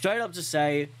straight up just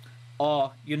say...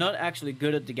 oh, you're not actually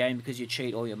good at the game because you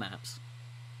cheat all your maps.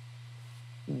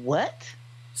 What?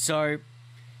 So,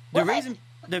 the reason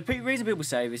people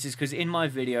say this is because in my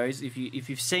videos, if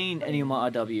you've seen any of my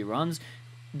RW runs,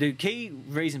 the key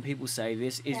reason people say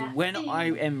this is when I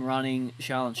am running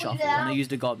Shell and Shuffle and I use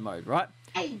the God mode, right?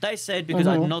 They said because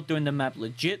I'm not doing the map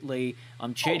legitly,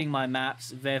 I'm cheating my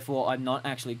maps, therefore I'm not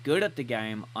actually good at the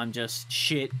game, I'm just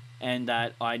shit, and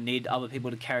that I need other people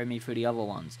to carry me through the other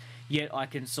ones. Yet I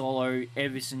can solo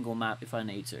every single map if I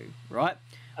need to, right?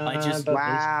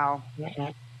 Wow.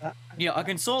 Yeah, I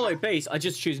can solo Beast, I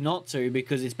just choose not to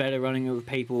because it's better running with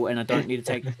people and I don't need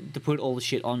to put all the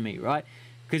shit on me, right?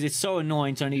 Because it's so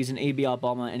annoying trying to use an EBR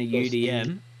bomber and a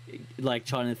UDM, like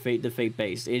trying to defeat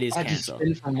Beast. It is cancer. I just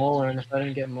spin for Mauler, and if I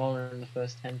don't get Mauler in the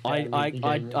first 10,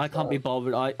 I can't be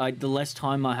bothered. The less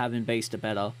time I have in Beast, the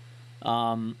better.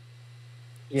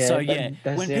 Yeah, so yeah,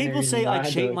 when people say I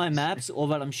cheat my maps or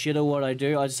that I'm shit at what I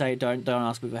do, I just say don't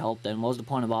ask me for help. Then what's the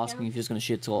point of asking if you're just gonna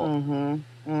shit talk?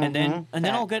 And then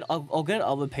I'll get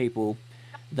other people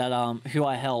that who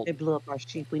I help. They blew up our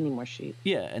sheep. We need more sheep.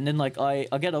 Yeah, and then like I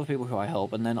get other people who I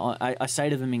help, and then I say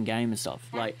to them in game and stuff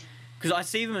like. Because I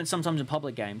see them sometimes in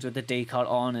public games with the D-cut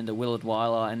on and the Willard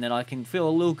Weiler, and then I can feel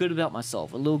a little good about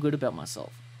myself. And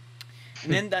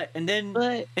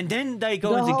then they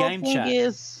go into game chat.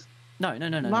 No.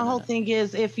 My whole thing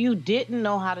is, if you didn't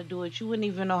know how to do it, you wouldn't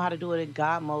even know how to do it in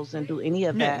God modes and do any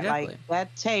of that. Exactly. Like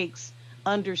that takes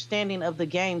understanding of the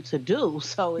game to do.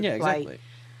 So it's like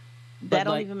that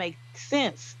don't even make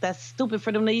sense. That's stupid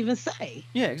for them to even say.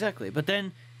 Yeah, exactly. But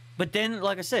then,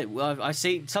 like I said,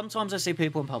 sometimes I see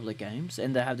people in public games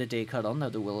and they have the D cut on, they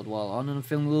have the Willard Weiler on, and I'm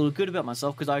feeling a little good about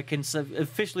myself because I can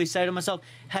officially say to myself,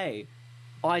 "Hey,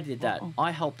 I did that.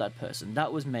 I helped that person.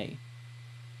 That was me."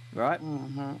 Right?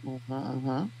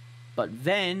 But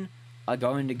then I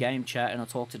go into game chat and I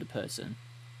talk to the person.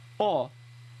 Oh,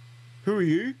 who are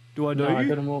you? Do I know you? I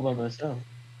got them all by myself.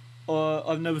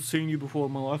 I've never seen you before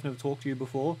in my life, never talked to you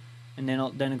before. And then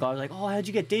a guy's like, oh, how'd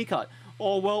you get D-cut?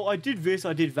 Oh, well, I did this,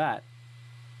 I did that.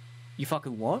 You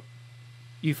fucking what?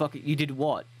 You did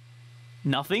what?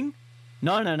 Nothing?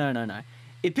 No.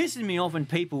 It pisses me off when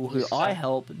people who I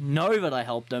help know that I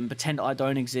helped them, pretend I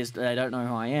don't exist, they don't know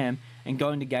who I am, and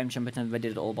go into game chat and pretend they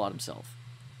did it all by themselves.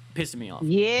 Pissing me off.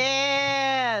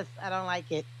 Yes, I don't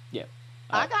like it. Yeah.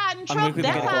 I got in trouble.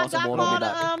 That's how I got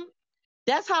called.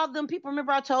 That's how them people.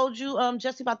 Remember I told you,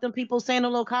 Jesse, about them people saying a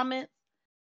little comment.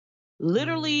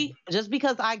 Literally, just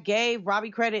because I gave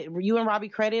Robbie credit, you and Robbie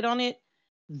credit on it,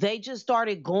 they just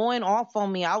started going off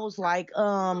on me. I was like,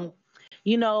 I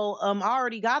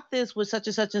already got this with such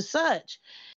and such and such.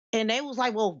 And they was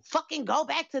like, well, fucking go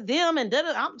back to them. And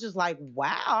I'm just like,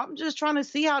 wow, I'm just trying to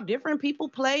see how different people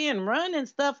play and run and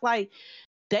stuff. Like,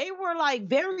 they were like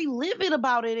very livid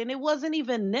about it. And it wasn't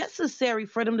even necessary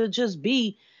for them to just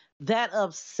be that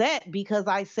upset because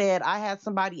I said I had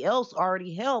somebody else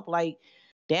already help. Like,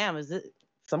 damn, is it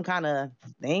some kind of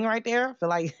thing right there? I feel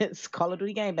like it's Call of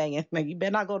Duty game banging. Like, you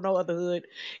better not go no other hood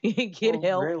and get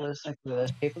help. Realistically,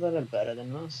 there's people that are better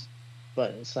than us.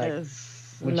 But it's like...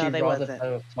 Would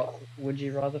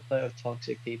you rather play with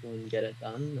toxic people and get it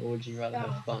done, or would you rather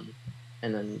have fun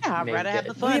and then? Yeah, I'd rather have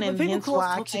the fun, and hence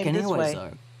why I came this way.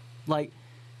 Though. Like,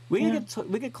 we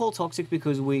get called toxic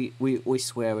because we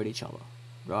swear at each other,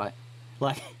 right?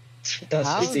 Like,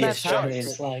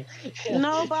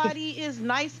 nobody is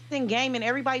nice in game, and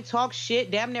everybody talks shit.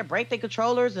 Damn near break their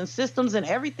controllers and systems and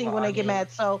everything when they get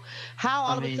mad. So how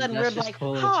all of a sudden we're like,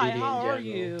 "Hi, how are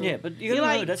you?" Yeah, but you're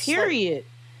like, that's period.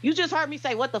 You just heard me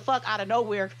say what the fuck out of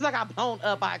nowhere because I got blown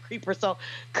up by a creeper. So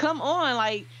come on,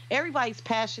 like everybody's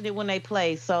passionate when they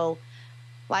play. So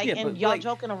like, and y'all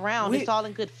joking around, it's all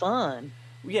in good fun.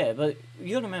 Yeah, but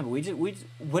you gotta remember, we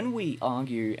when we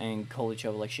argue and call each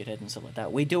other like shitheads and stuff like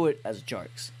that, we do it as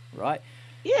jokes, right?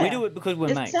 Yeah, we do it because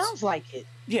we're mates. It sounds like it.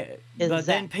 Yeah, but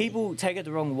then people take it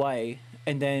the wrong way,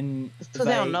 and then because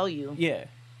they don't know you. Yeah,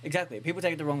 Exactly. People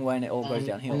take it the wrong way and it all goes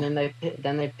downhill. And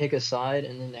then they pick a side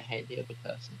and then they hate the other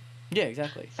person. Yeah,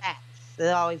 exactly. Facts. It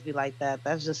always be like that.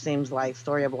 That just seems like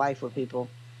story of life with people.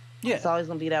 Yeah. It's always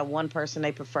gonna be that one person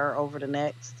they prefer over the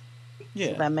next.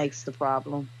 Yeah. So that makes the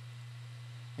problem.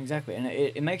 Exactly, and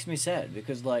it makes me sad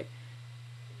because like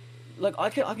I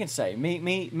can say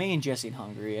me and Jesse in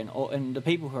Hungary and the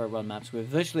people who I run maps with,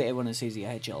 virtually everyone in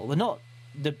CZHL, we're not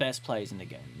the best players in the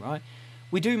game, right?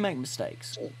 We do make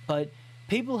mistakes, but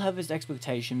people have this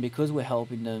expectation because we're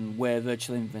helping them, we're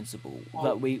virtually invincible.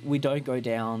 That we don't go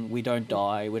down, we don't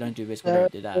die, we don't do this, we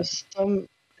don't do that.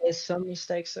 There's some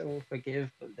mistakes that we'll forgive,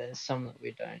 but there's some that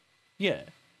we don't. Yeah.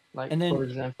 Like, and then, for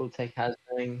example, take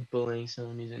hazarding, bullying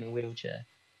someone who's in a wheelchair.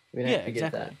 We don't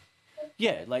forget that.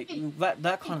 Yeah, like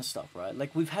that kind of stuff, right?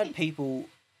 Like we've had people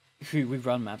who we've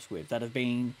run maps with that have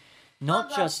been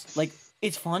not just like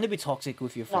it's fine to be toxic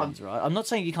with your friends, right? I'm not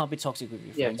saying you can't be toxic with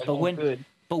your friends,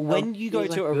 but when you go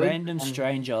to a random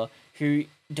stranger who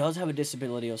does have a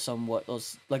disability or somewhat, or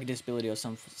like a disability or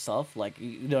some stuff, like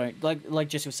you know, like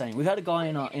Jesse was saying, we've had a guy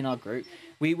in our group.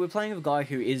 We were playing with a guy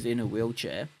who is in a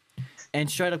wheelchair,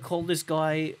 and straight up called this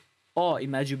guy. Oh,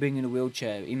 imagine being in a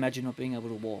wheelchair. Imagine not being able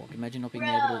to walk. Imagine not being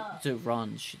able to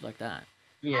run. Shit like that.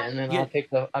 Yeah, and then I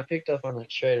picked up on it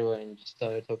straight away and just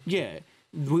started talking. Yeah,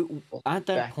 at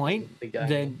that point,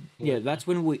 then that's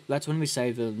when we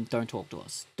say them, don't talk to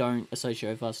us, don't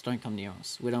associate with us, don't come near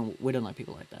us. We don't like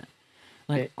people like that.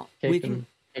 Like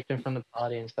kicked them from the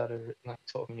party and started like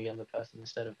talking to the other person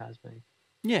instead of has been.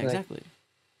 Yeah, exactly.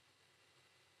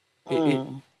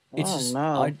 It's just,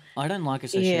 I don't like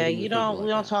associating. Yeah, we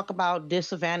don't talk about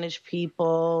disadvantaged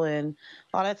people and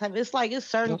all that type. It's like it's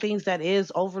certain things that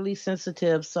is overly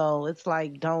sensitive, so it's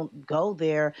like don't go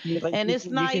there. And it's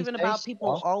not even about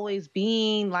people always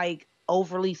being like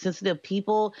overly sensitive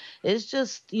people. It's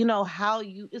just how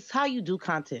you do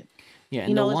content. Yeah,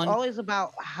 and it's always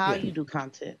about how you do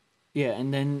content. Yeah,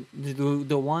 and then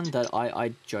the one that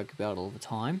I joke about all the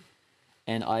time,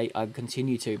 and I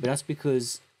continue to, but that's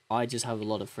because I just have a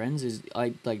lot of friends. Is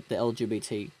I like the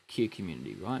LGBTQ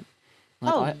community, right?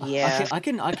 Like, I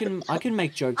can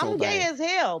make jokes all day. I'm gay as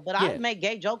hell, but I make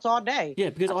gay jokes all day.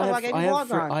 Yeah, because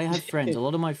I have friends. A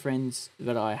lot of my friends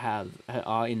that I have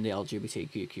are in the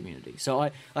LGBTQ community,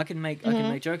 so I can make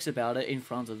jokes about it in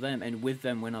front of them and with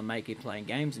them when I'm playing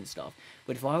games and stuff.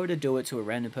 But if I were to do it to a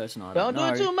random person I don't know,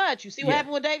 do it too much. You see what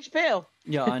happened with Dave Chappelle?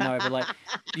 Yeah, I know, but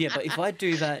but if I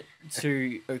do that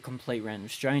to a complete random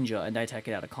stranger and they take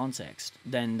it out of context,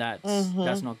 then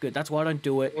that's not good. That's why I don't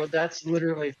do it. Well, that's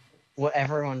literally what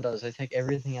everyone does. They take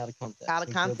everything out of context. Out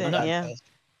of context, yeah.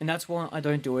 And that's why I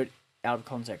don't do it out of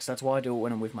context. That's why I do it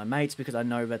when I'm with my mates, because I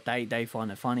know that they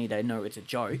find it funny. They know it's a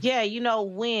joke. Yeah, you know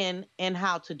when and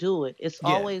how to do it. It's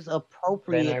always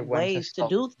appropriate ways to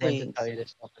do things.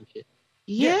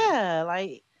 Yeah,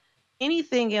 like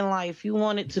anything in life, you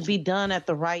want it to be done at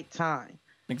the right time.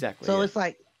 Exactly. So it's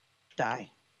like, die.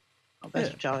 Oh, that's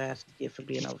what y'all asked to get for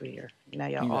being over here. Now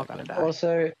y'all all gotta die.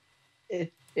 Also,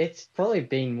 it's probably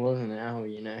been more than an hour,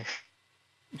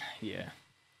 Yeah.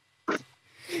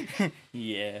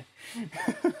 Yeah.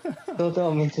 Thought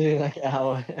I'm going to do like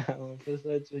hour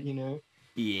episodes, but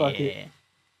Yeah. Fuck it.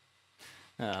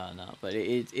 Oh no, but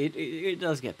it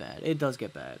does get bad. It does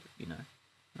get bad,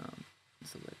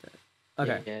 stuff like that.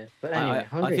 Okay. Yeah. But anyway,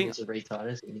 I think it's a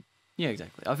retard, isn't he? Yeah,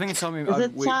 exactly. I think it's something. Is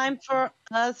it time for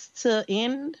us to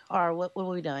end, or what are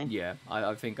we doing? Yeah,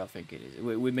 I think it is.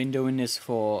 We've been doing this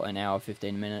for an hour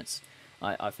 15 minutes.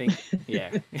 I think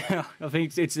yeah, I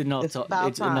think it's enough. It's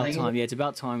enough time. Yeah, it's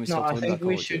about time we stop talking about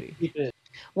Call of Duty.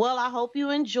 Well, I hope you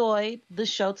enjoyed the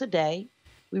show today.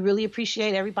 We really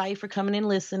appreciate everybody for coming and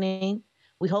listening.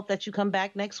 We hope that you come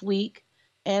back next week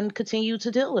and continue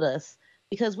to deal with us,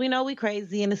 because we know we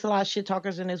crazy and there's a lot of shit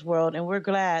talkers in this world, and we're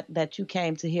glad that you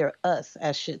came to hear us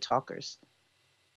as shit talkers.